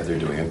next day that they're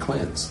doing a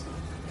cleanse.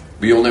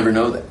 But you'll never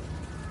know that.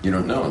 You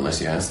don't know unless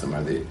you ask them.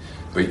 Are they?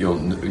 But you'll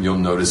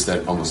notice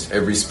that almost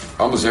every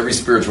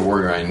spiritual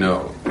warrior I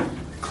know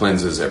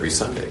cleanses every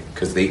Sunday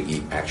because they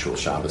eat actual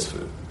Shabbos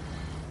food,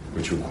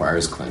 which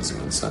requires cleansing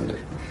on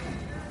Sunday.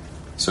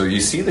 So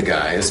you see the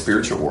guy, a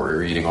spiritual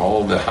warrior, eating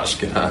all the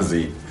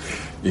Ashkenazi,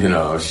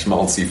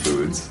 schmaltzy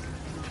foods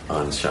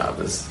on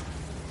Shabbos.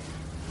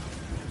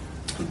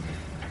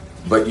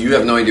 But you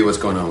have no idea what's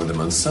going on with them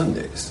on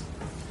Sundays.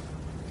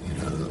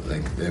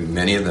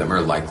 Many of them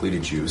are likely to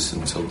juice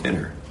until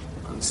dinner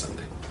on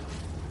Sunday.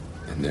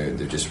 And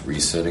they're just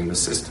resetting the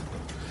system.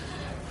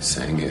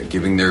 Saying,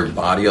 giving their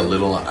body a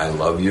little I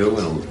love you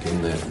and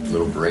giving that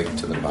little break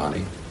to the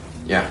body.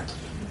 Yeah.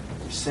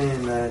 You're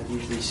saying that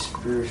usually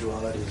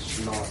spirituality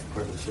is not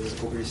part of the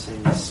physical, but you're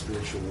saying that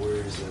spiritual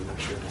warriors are a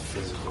mixture of the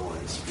physical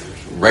and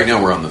spiritual. Right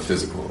now we're on the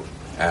physical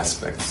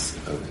aspects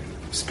of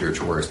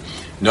spiritual warriors.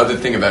 Another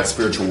thing about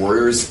spiritual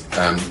warriors,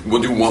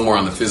 we'll do one more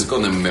on the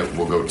physical and then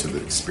we'll go to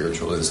the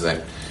spiritual, is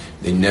that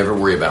they never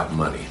worry about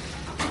money.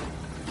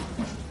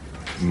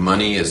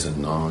 Money is a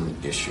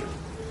non-issue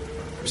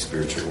for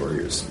spiritual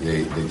warriors.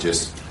 They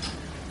just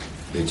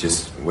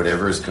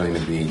whatever is going to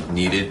be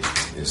needed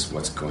is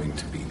what's going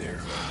to be there.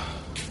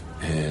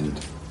 And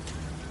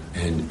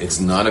it's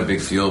not a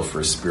big deal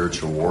for a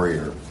spiritual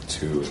warrior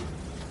to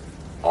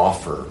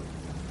offer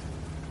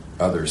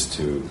others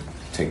to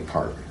take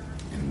part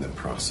in the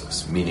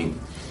process. Meaning,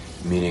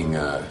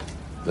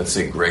 let's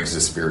say Greg's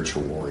a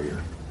spiritual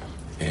warrior,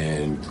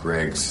 and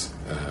Greg's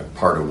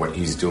part of what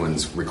he's doing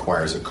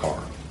requires a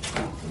car,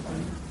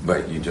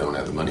 but you don't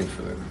have the money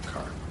for the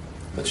car.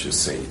 Let's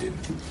just say you did.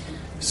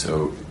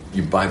 So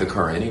you buy the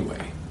car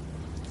anyway,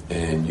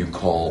 and you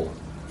call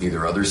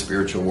either other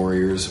spiritual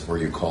warriors or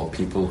you call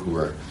people who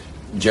are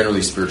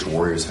generally spiritual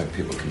warriors have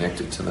people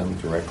connected to them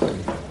directly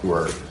who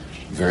are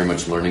very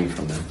much learning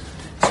from them.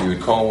 So you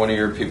would call one of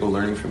your people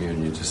learning from you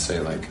and you just say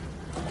like,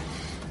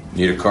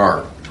 need a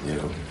car,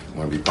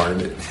 want to be part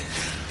of it?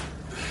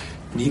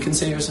 And he can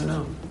say yes or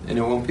no. And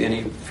it won't be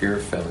any fear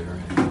of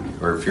failure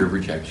or fear of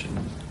rejection.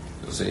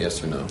 He'll say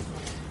yes or no.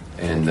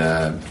 And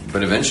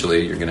but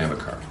eventually you're going to have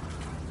a car.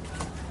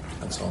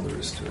 That's all there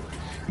is to it.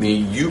 I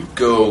mean, you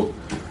go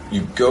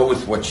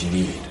with what you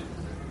need.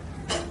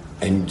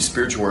 And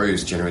spiritual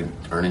warriors generally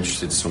aren't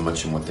interested so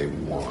much in what they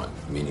want.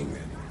 Meaning,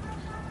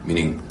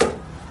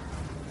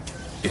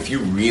 if you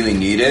really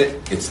need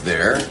it, it's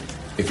there.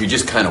 If you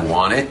just kind of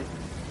want it,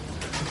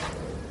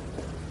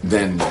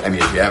 then, I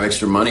mean, if you have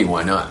extra money,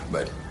 why not?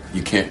 But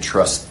you can't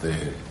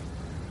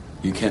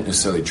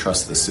necessarily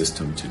trust the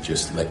system to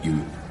just let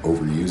you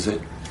overuse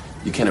it.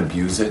 You can't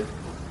abuse it.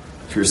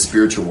 If you're a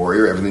spiritual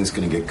warrior, everything's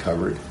going to get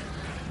covered.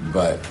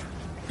 But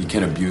you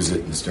can't abuse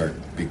it and start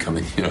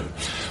becoming,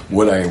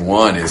 what I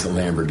want is a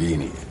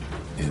Lamborghini,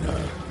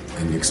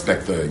 and you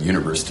expect the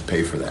universe to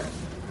pay for that,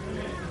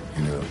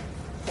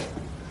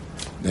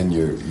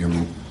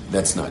 then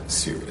that's not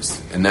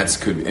serious. And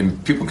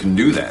and people can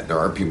do that. There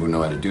are people who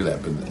know how to do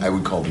that, but I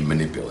would call them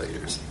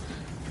manipulators.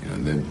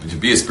 To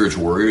be a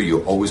spiritual warrior,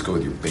 you always go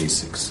with your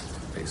basics.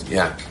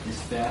 Yeah.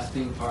 Is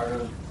fasting part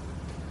of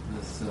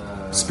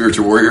this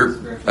spiritual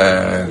warrior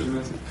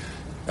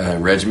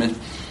regimen?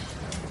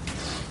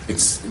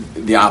 It's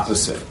the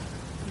opposite.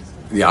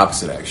 The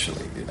opposite,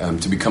 actually.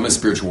 To become a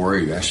spiritual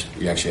warrior, you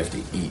actually have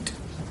to eat.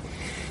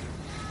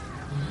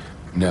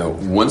 Now,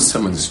 once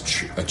someone's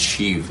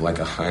achieved like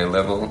a high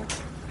level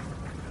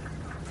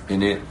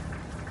in it,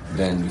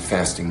 then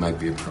fasting might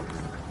be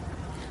appropriate.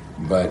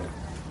 But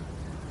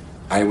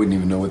I wouldn't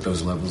even know what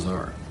those levels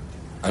are.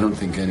 I don't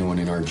think anyone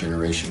in our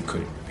generation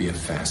could be a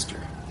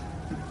faster.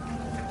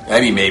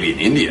 I mean, maybe in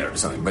India or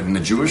something, but in the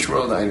Jewish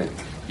world,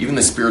 even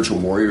the spiritual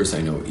warriors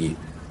I know eat.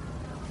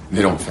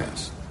 They don't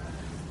fast.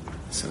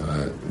 So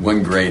one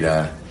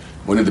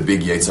of the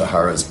big Yetzer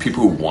Haras,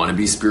 people who want to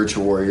be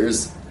spiritual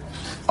warriors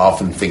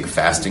often think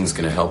fasting is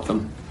going to help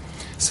them.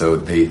 So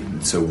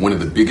one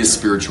of the biggest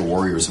spiritual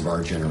warriors of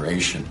our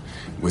generation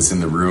was in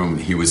the room.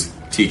 He was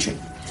teaching,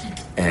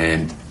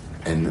 and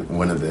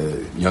one of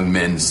the young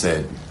men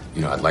said,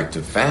 I'd like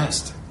to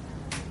fast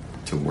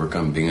to work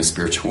on being a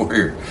spiritual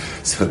warrior.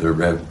 So the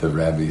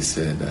rabbi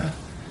said,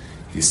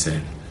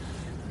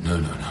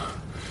 no.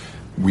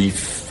 We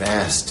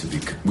fast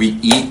we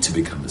eat to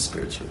become a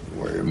spiritual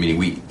warrior. Meaning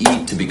we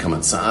eat to become a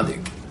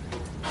tzaddik.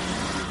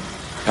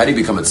 How do you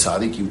become a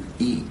tzaddik? You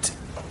eat.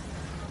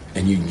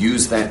 And you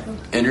use that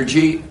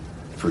energy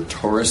for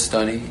Torah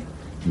study,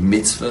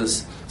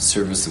 mitzvahs,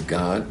 service of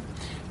God.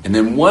 And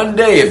then one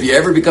day, if you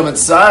ever become a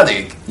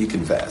tzaddik, you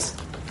can fast.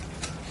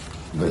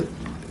 But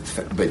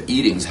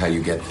eating's how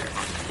you get there.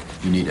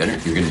 You need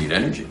energy. You're going to need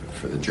energy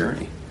for the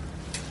journey.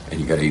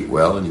 And you got to eat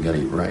well and you got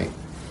to eat right.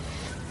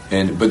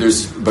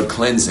 But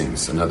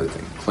cleansing's another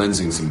thing.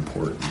 Cleansing's an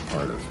important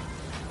part of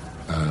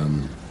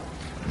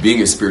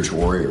being a spiritual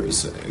warrior.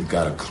 Has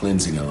got a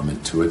cleansing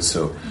element to it.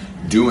 So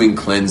doing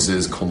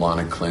cleanses,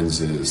 colonic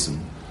cleanses, and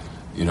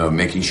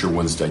making sure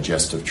one's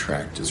digestive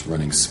tract is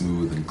running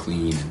smooth and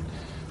clean,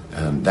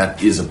 and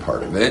that is a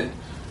part of it.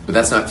 But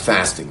that's not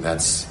fasting.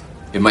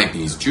 It might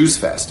be juice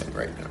fasting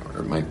right now,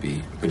 or it might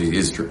be, but it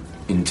is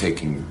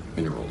intaking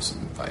minerals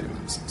and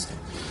vitamins and stuff.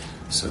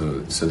 So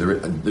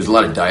there's a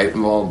lot of diet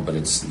involved, but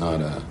it's not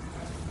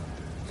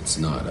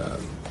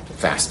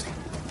fasting.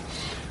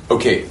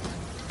 Okay.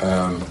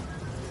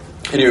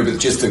 Anyway, but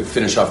just to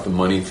finish off the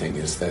money thing,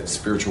 is that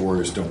spiritual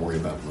warriors don't worry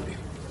about money.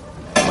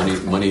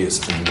 Money is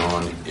a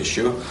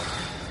non-issue,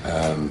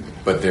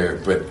 but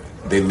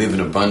they live in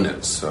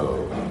abundance.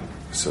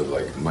 So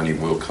like money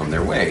will come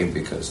their way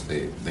because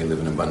they live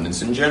in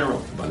abundance in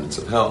general, abundance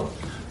of health,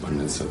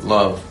 abundance of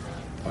love,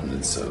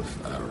 abundance of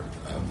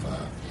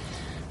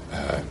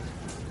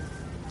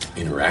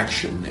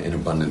interaction, and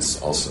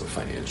abundance also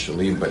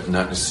financially, but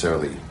not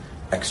necessarily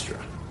extra.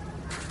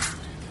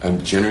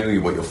 Generally,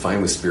 what you'll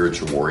find with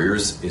spiritual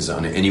warriors is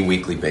on any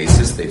weekly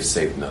basis, they've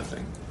saved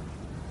nothing.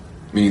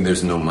 Meaning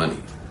there's no money.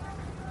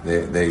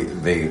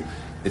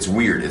 It's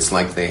weird. It's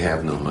like they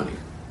have no money.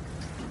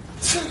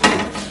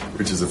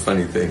 Which is a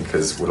funny thing,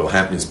 because what will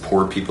happen is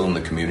poor people in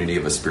the community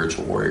of a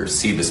spiritual warrior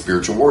see the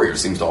spiritual warrior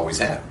seems to always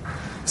have.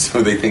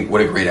 So they think,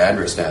 what a great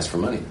address to ask for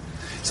money.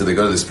 So they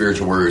go to the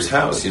spiritual warrior's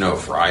house,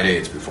 Friday,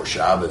 it's before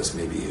Shabbos,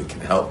 maybe it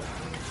can help.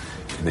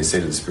 And they say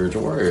to the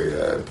spiritual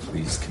warrior,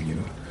 please, can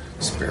you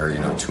spare,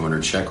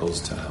 200 shekels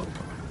to help,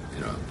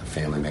 the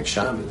family make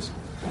Shabbos?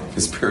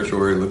 The spiritual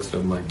warrior looks at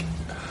him like,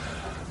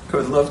 I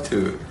would love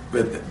to,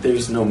 but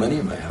there's no money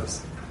in my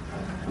house.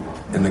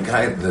 And the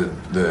guy,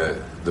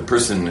 the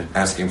person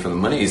asking for the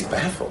money is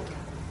baffled.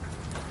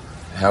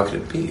 How could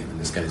it be?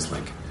 This guy's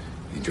like,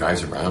 he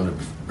drives around in a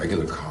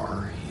regular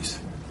car. He's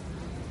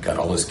got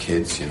all his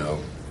kids,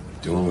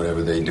 doing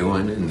whatever they're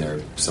doing,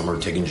 and some are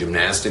taking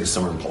gymnastics,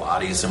 some are in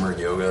Pilates, some are in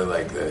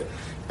yoga.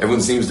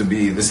 Everyone seems to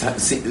be this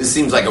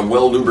seems like a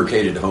well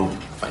lubricated home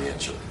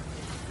financially.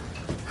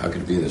 How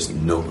could it be there's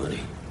no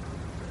money?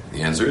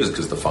 The answer is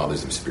because the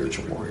Father's a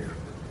spiritual warrior.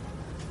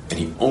 And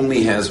he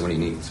only has what he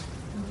needs.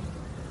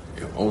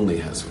 He only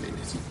has what he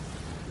needs.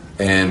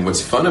 And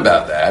what's fun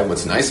about that,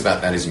 what's nice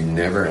about that is you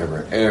never,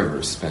 ever,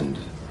 ever spend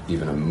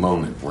even a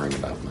moment worrying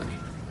about money.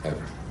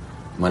 Ever.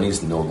 Money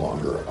is no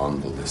longer on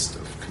the list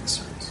of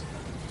concerns.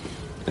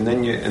 And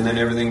then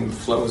everything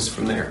flows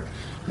from there.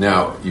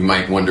 Now, you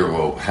might wonder,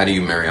 well, how do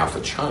you marry off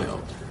a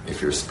child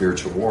if you're a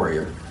spiritual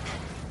warrior?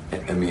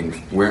 I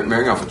mean,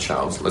 marrying off a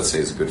child, let's say,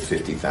 is a good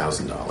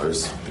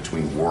 $50,000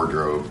 between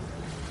wardrobe,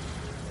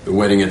 the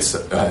wedding,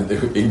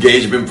 the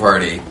engagement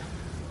party,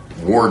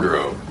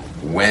 wardrobe,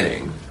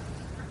 wedding,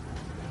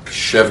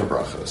 Sheva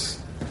Brachos,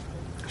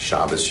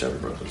 Shabbos Sheva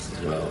Brachos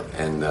as well,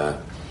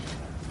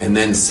 and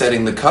then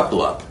setting the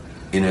couple up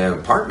in an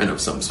apartment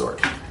of some sort.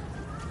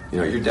 You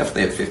know, you're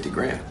definitely at 50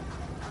 grand.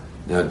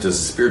 Now, does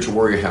a spiritual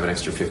warrior have an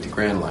extra 50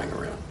 grand lying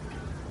around?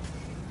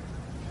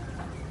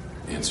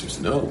 The answer is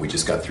no. We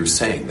just got through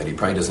saying that he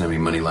probably doesn't have any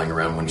money lying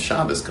around when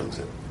Shabbos comes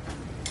in.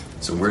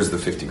 So where's the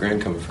 50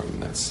 grand coming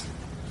from? It's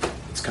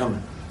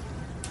coming.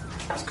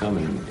 It's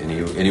coming, and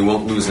he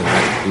won't lose a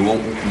night.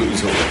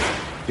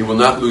 He will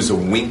not lose a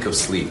wink of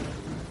sleep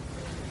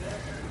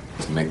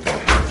to make that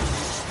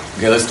happen.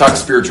 Okay, let's talk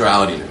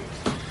spirituality now.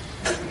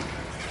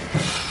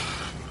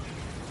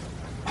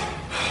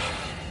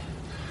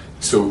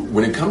 So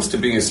when it comes to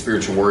being a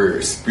spiritual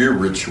warrior,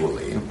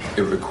 spiritually,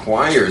 it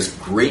requires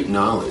great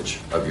knowledge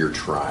of your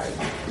tribe.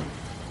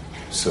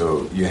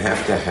 So you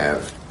have to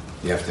have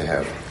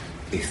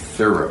a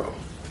thorough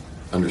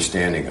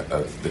understanding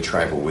of the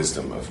tribal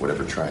wisdom of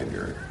whatever tribe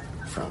you're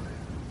from.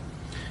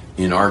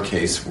 In our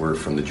case, we're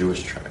from the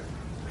Jewish tribe.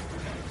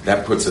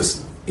 That puts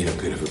us in a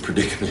bit of a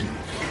predicament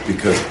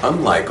because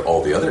unlike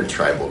all the other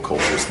tribal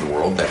cultures in the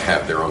world that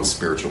have their own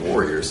spiritual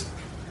warriors,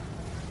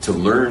 to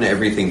learn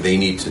everything they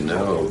need to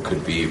know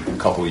could be a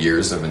couple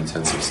years of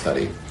intensive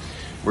study.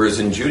 Whereas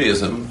in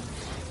Judaism,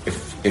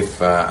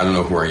 if I don't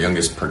know who our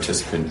youngest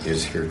participant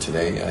is here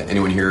today.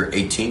 Anyone here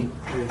 18?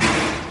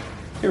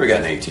 Here we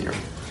got an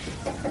 18-year-old.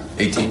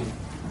 18?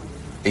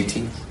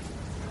 18?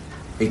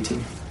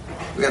 18?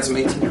 We got some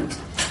 18-year-olds.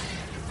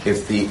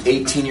 If the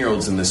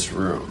 18-year-olds in this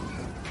room,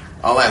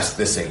 I'll ask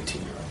this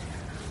 18-year-old.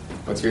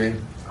 What's your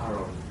name?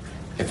 Aaron.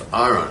 If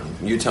Aaron,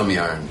 you tell me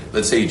Aaron,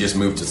 let's say you just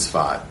moved to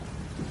Tzfat,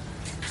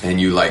 and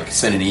you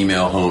send an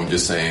email home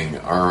just saying,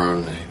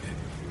 Aaron's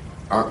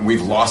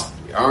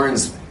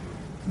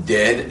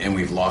dead and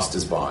we've lost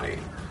his body.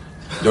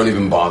 Don't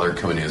even bother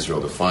coming to Israel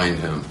to find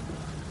him.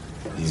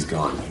 He's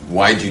gone.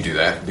 Why'd you do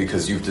that?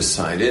 Because you've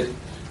decided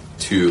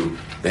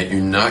that you're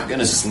not going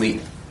to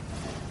sleep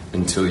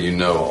until you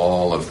know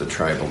all of the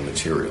tribal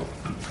material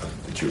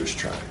of the Jewish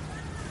tribe.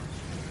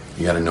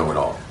 You got to know it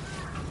all.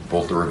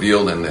 Both the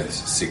revealed and the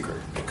secret,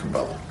 the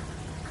Kabbalah.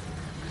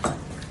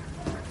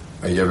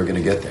 Are you ever going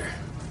to get there?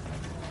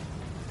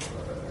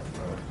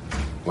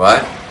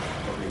 What?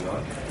 Probably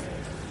not.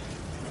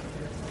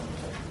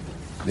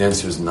 The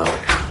answer is no.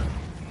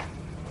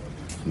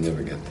 You'll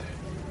never get there.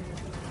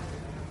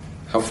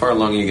 How far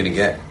along are you going to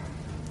get?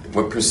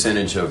 What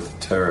percentage of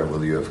Torah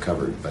will you have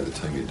covered by the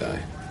time you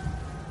die?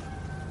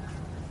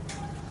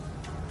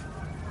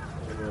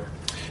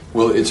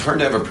 Well, it's hard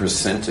to have a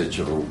percentage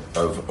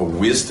of a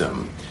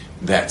wisdom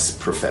that's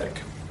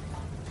prophetic.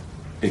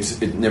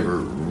 It never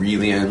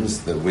really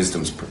ends. The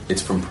wisdom's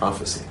it's from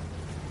prophecy.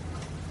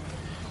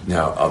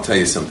 Now, I'll tell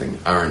you something,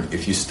 Aaron.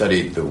 If you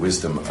studied the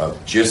wisdom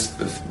of just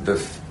the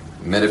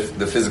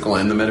physical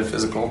and the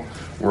metaphysical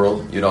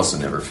world, you'd also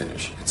never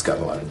finish. It's got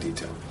a lot of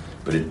detail,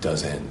 but it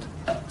does end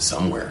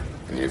somewhere.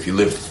 I mean, if you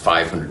lived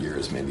 500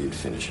 years, maybe you'd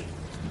finish it.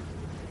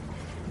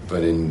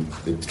 But in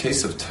the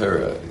case of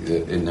Torah,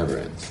 it never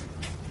ends.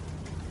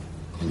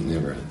 It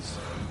never ends.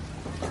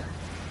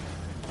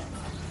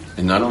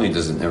 And not only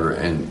does it never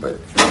end, but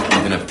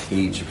even a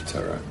page of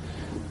Torah,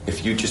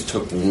 if you just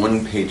took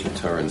one page of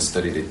Torah and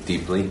studied it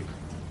deeply,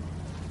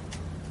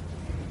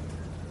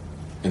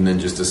 and then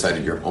just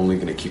decided you're only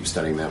going to keep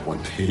studying that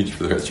one page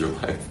for the rest of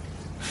your life,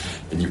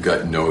 and you've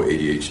got no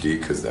ADHD,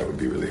 because that would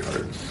be really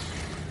hard.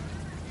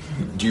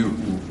 Do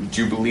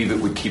you believe it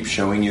would keep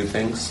showing you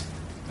things,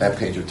 that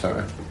page of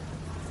Torah,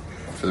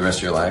 for the rest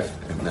of your life,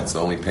 and that's the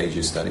only page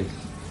you study?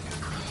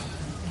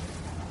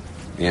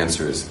 The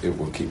answer is it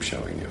will keep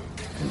showing you,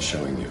 and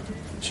showing you,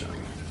 and showing you.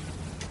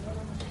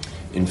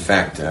 In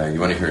fact, you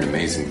want to hear an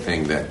amazing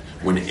thing, that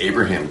when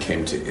Abraham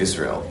came to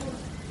Israel,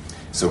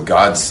 so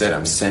God said,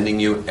 I'm sending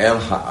you El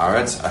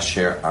Haaretz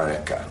Asher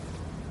Areka.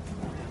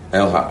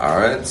 El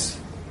Haaretz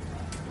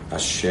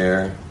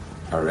Asher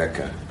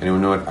Areka.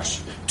 Anyone know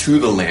it? To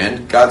the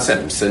land. God said,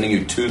 I'm sending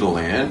you to the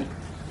land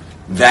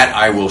that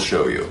I will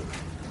show you.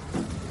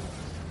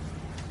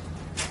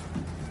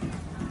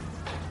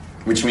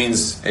 Which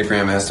means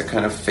Abraham has to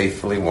kind of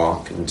faithfully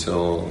walk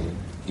until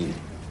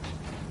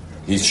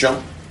he's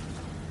shown.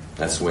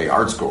 That's the way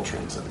Art Scroll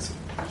translates it.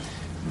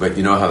 But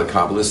you know how the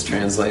Kabbalists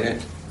translate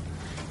it?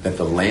 That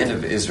the land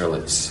of Israel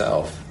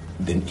itself,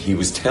 then he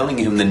was telling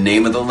him the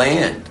name of the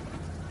land.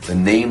 The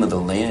name of the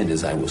land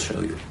is I will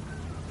show you.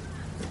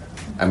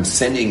 I'm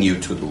sending you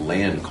to the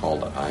land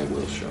called I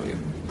will show you.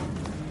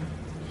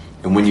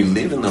 And when you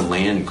live in the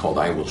land called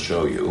I will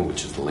show you,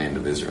 which is the land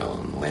of Israel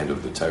and the land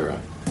of the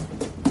Torah,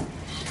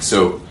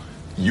 so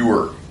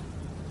you're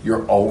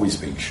always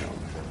being shown.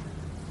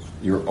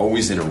 You're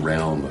always in a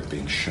realm of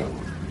being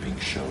shown, being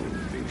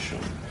shown, being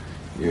shown.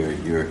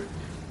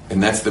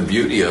 And that's the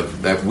beauty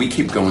of that. We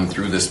keep going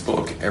through this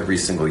book every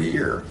single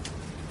year.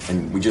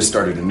 And we just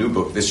started a new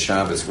book. This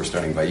Shabbos, we're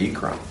starting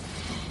Vayikra.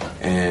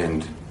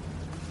 And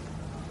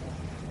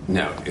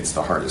now, it's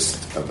the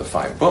hardest of the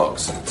 5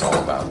 books. It's all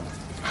about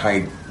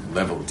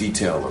high-level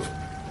detail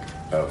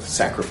of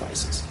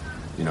sacrifices.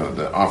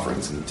 The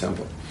offerings in the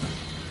temple.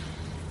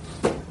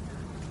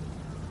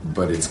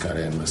 But it's got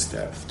endless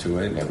depth to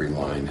it. Every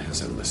line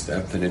has endless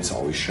depth, and it's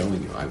always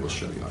showing you, I will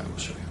show you, I will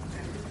show you.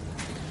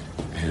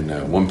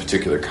 And one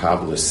particular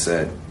Kabbalist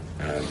said,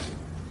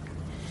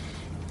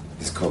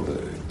 it's called the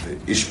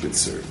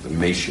Ishbitzer, the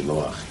Mei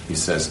Shiloach. He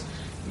says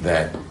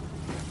that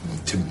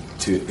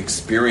to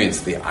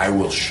experience the I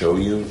will show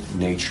you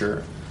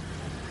nature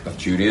of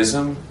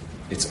Judaism,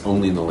 it's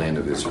only in the land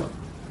of Israel.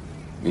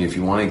 I mean, if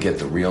you want to get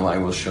the real I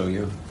will show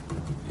you,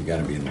 you got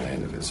to be in the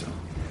land of Israel.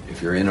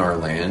 If you're in our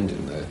land,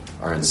 in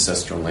our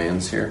ancestral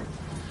lands here,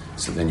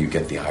 so then you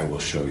get the I will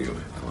show you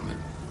element.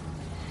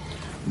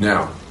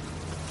 Now,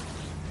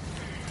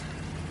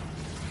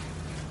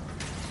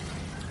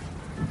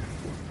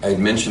 I had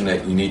mentioned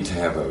that you need to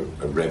have a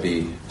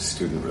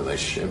Rebbe-student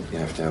relationship. You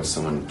have to have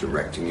someone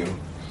directing you.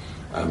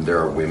 There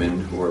are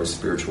women who are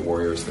spiritual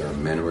warriors. There are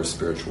men who are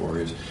spiritual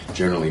warriors.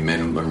 Generally,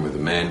 men learn with the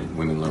men,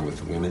 women learn with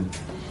the women.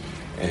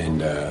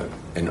 And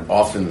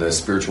often the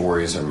spiritual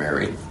warriors are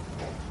married.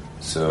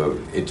 So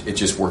it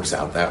just works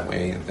out that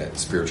way, that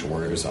spiritual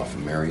warriors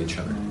often marry each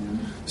other.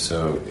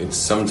 So it's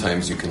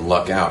sometimes you can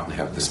luck out and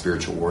have the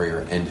spiritual warrior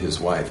and his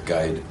wife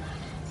guide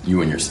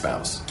you and your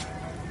spouse,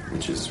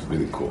 which is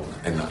really cool.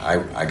 And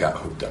I got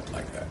hooked up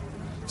like that.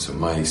 So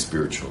my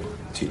spiritual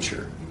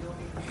teacher,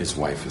 his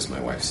wife is my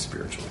wife's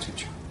spiritual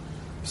teacher.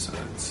 So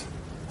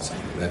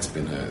that's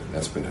been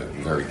a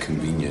very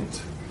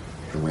convenient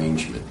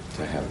arrangement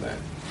to have that.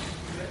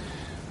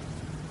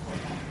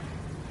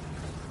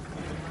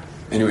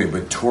 Anyway,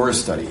 but Torah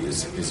study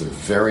is a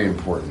very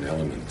important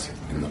element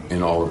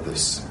in all of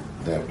this,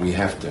 that we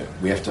have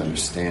to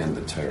understand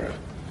the Torah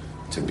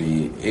to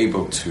be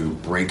able to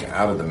break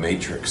out of the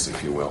matrix,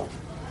 if you will,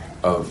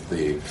 of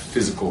the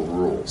physical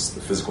rules,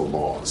 the physical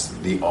laws,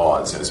 the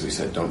odds, as we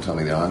said. Don't tell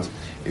me the odds.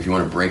 If you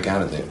want to break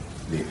out of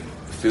the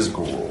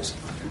physical rules,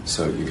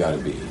 so you got to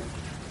be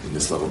in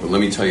this level. But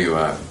let me tell you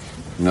let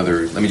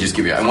me just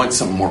give you, I want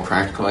something more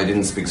practical. I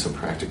didn't speak so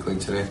practically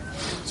today,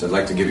 so I'd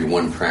like to give you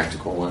one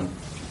practical one.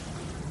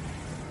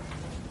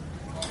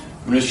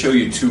 I'm going to show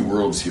you 2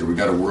 worlds here. We've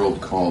got a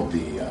world called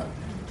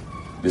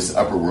this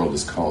upper world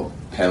is called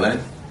Pele,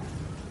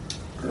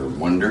 or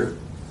wonder.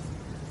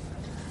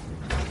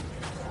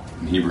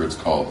 In Hebrew it's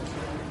called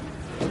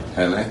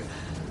Pele.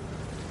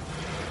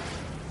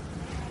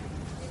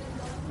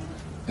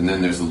 And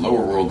then there's a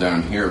lower world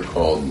down here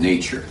called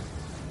nature.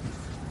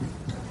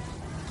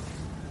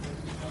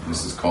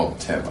 This is called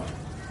Teva.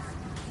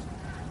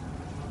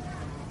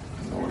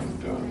 I don't know what I'm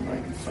doing. It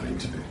might be funny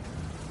to do.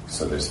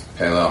 So there's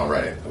Pele, I'll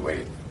write it the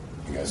way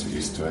you guys are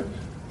used to it.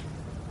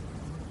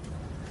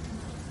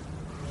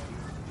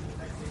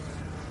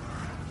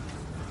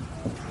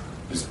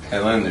 There's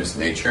Pele and there's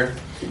nature.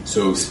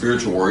 So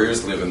spiritual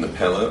warriors live in the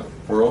Pele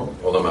world,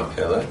 Olam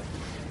HaPele.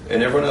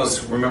 And everyone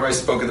else, remember I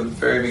spoke at the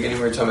very beginning,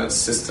 we were talking about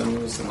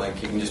systems and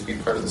like you can just be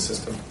part of the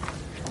system.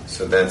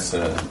 So that's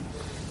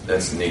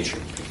nature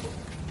people.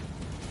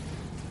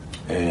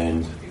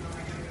 And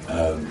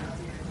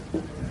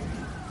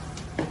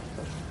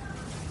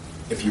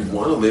if you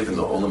want to live in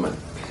the Olam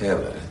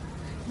HaPele,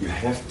 you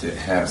have to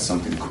have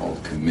something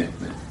called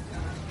commitment.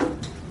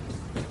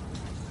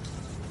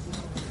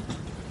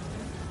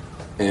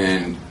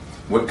 And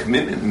what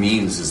commitment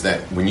means is that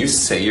when you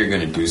say you're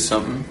going to do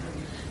something,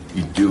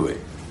 you do it.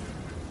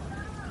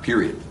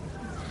 Period.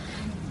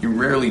 You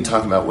rarely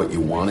talk about what you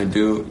want to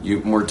do.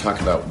 You more talk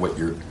about what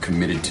you're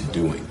committed to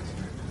doing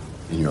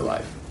in your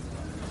life.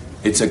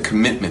 It's a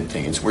commitment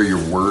thing. It's where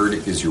your word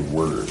is your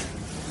word.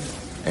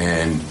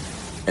 And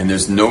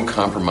there's no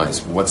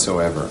compromise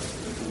whatsoever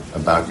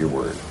about your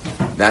word.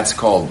 That's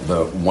called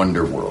the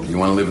wonder world. You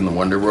want to live in the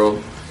wonder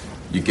world?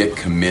 You get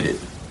committed.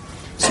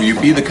 So you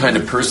be the kind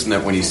of person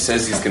that when he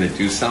says he's going to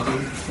do something,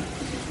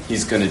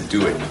 he's going to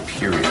do it,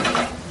 period.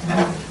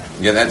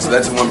 Yeah,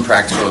 that's one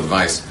practical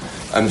advice.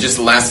 Just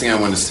the last thing I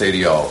want to say to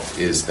y'all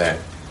is that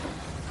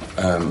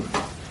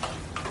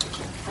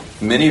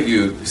many of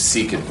you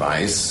seek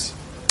advice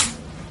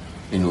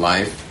in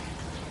life,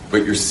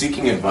 but you're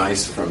seeking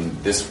advice from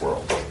this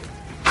world.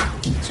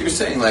 So you're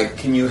saying, like,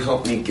 can you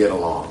help me get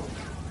along?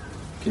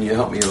 Can you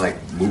help me,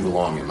 like, move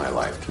along in my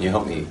life? Can you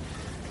help me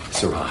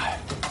survive?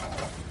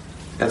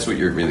 That's what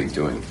you're really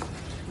doing.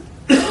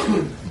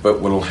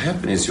 But what will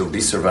happen is you'll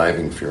be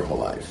surviving for your whole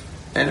life.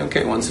 And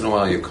okay, once in a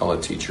while you call a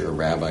teacher, a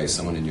rabbi,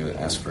 someone and you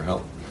ask for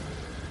help.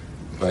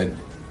 But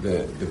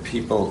the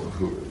people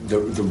who,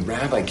 the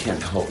rabbi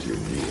can't help you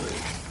really.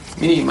 I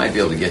mean, he might be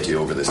able to get you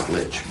over this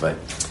glitch, but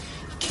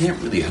can't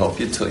really help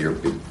you till you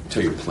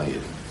play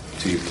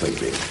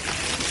big.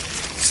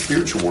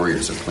 Spiritual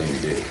warriors are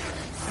playing big.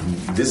 And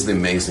this is the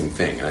amazing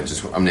thing, and I'm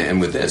going to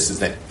end with this: is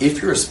that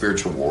if you're a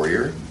spiritual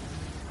warrior,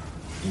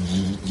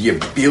 the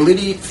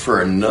ability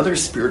for another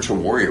spiritual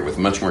warrior with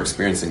much more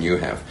experience than you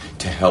have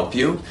to help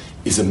you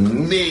is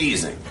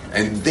amazing,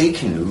 and they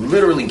can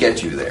literally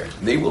get you there.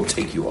 They will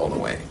take you all the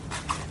way.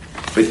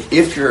 But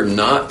if you're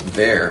not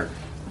there,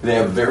 they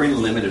have very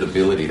limited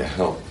ability to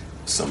help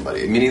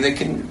somebody. Meaning they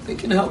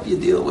can help you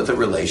deal with a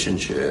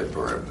relationship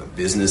or a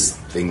business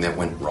thing that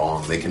went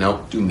wrong. They can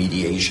help do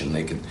mediation.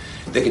 They can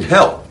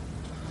help,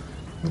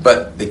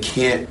 but they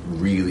can't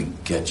really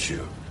get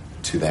you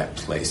to that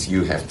place.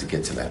 You have to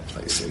get to that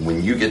place, and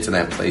when you get to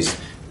that place,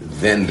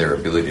 then their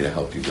ability to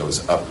help you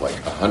goes up like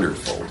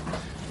 100-fold.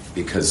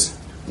 Because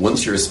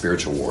once you're a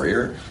spiritual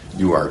warrior,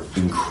 you are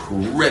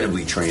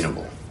incredibly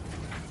trainable.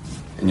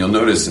 And you'll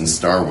notice in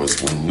Star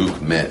Wars when Luke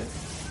met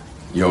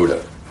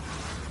Yoda,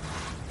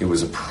 it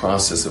was a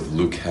process of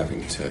Luke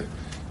having to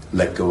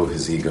let go of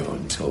his ego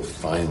until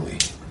finally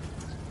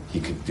he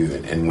could do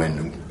it. And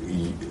when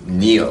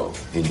Neo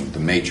in The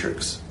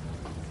Matrix,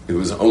 it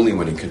was only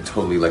when he could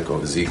totally let go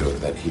of his ego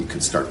that he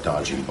could start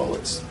dodging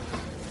bullets.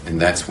 And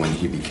that's when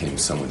he became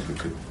someone who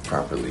could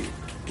properly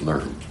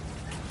learn.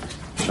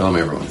 Shalom,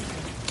 everyone.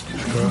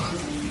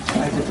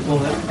 I did the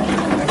bullet.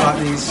 I got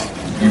these.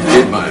 You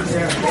did mine.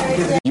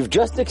 You've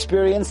just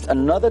experienced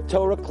another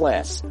Torah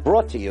class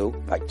brought to you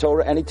by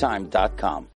TorahAnytime.com.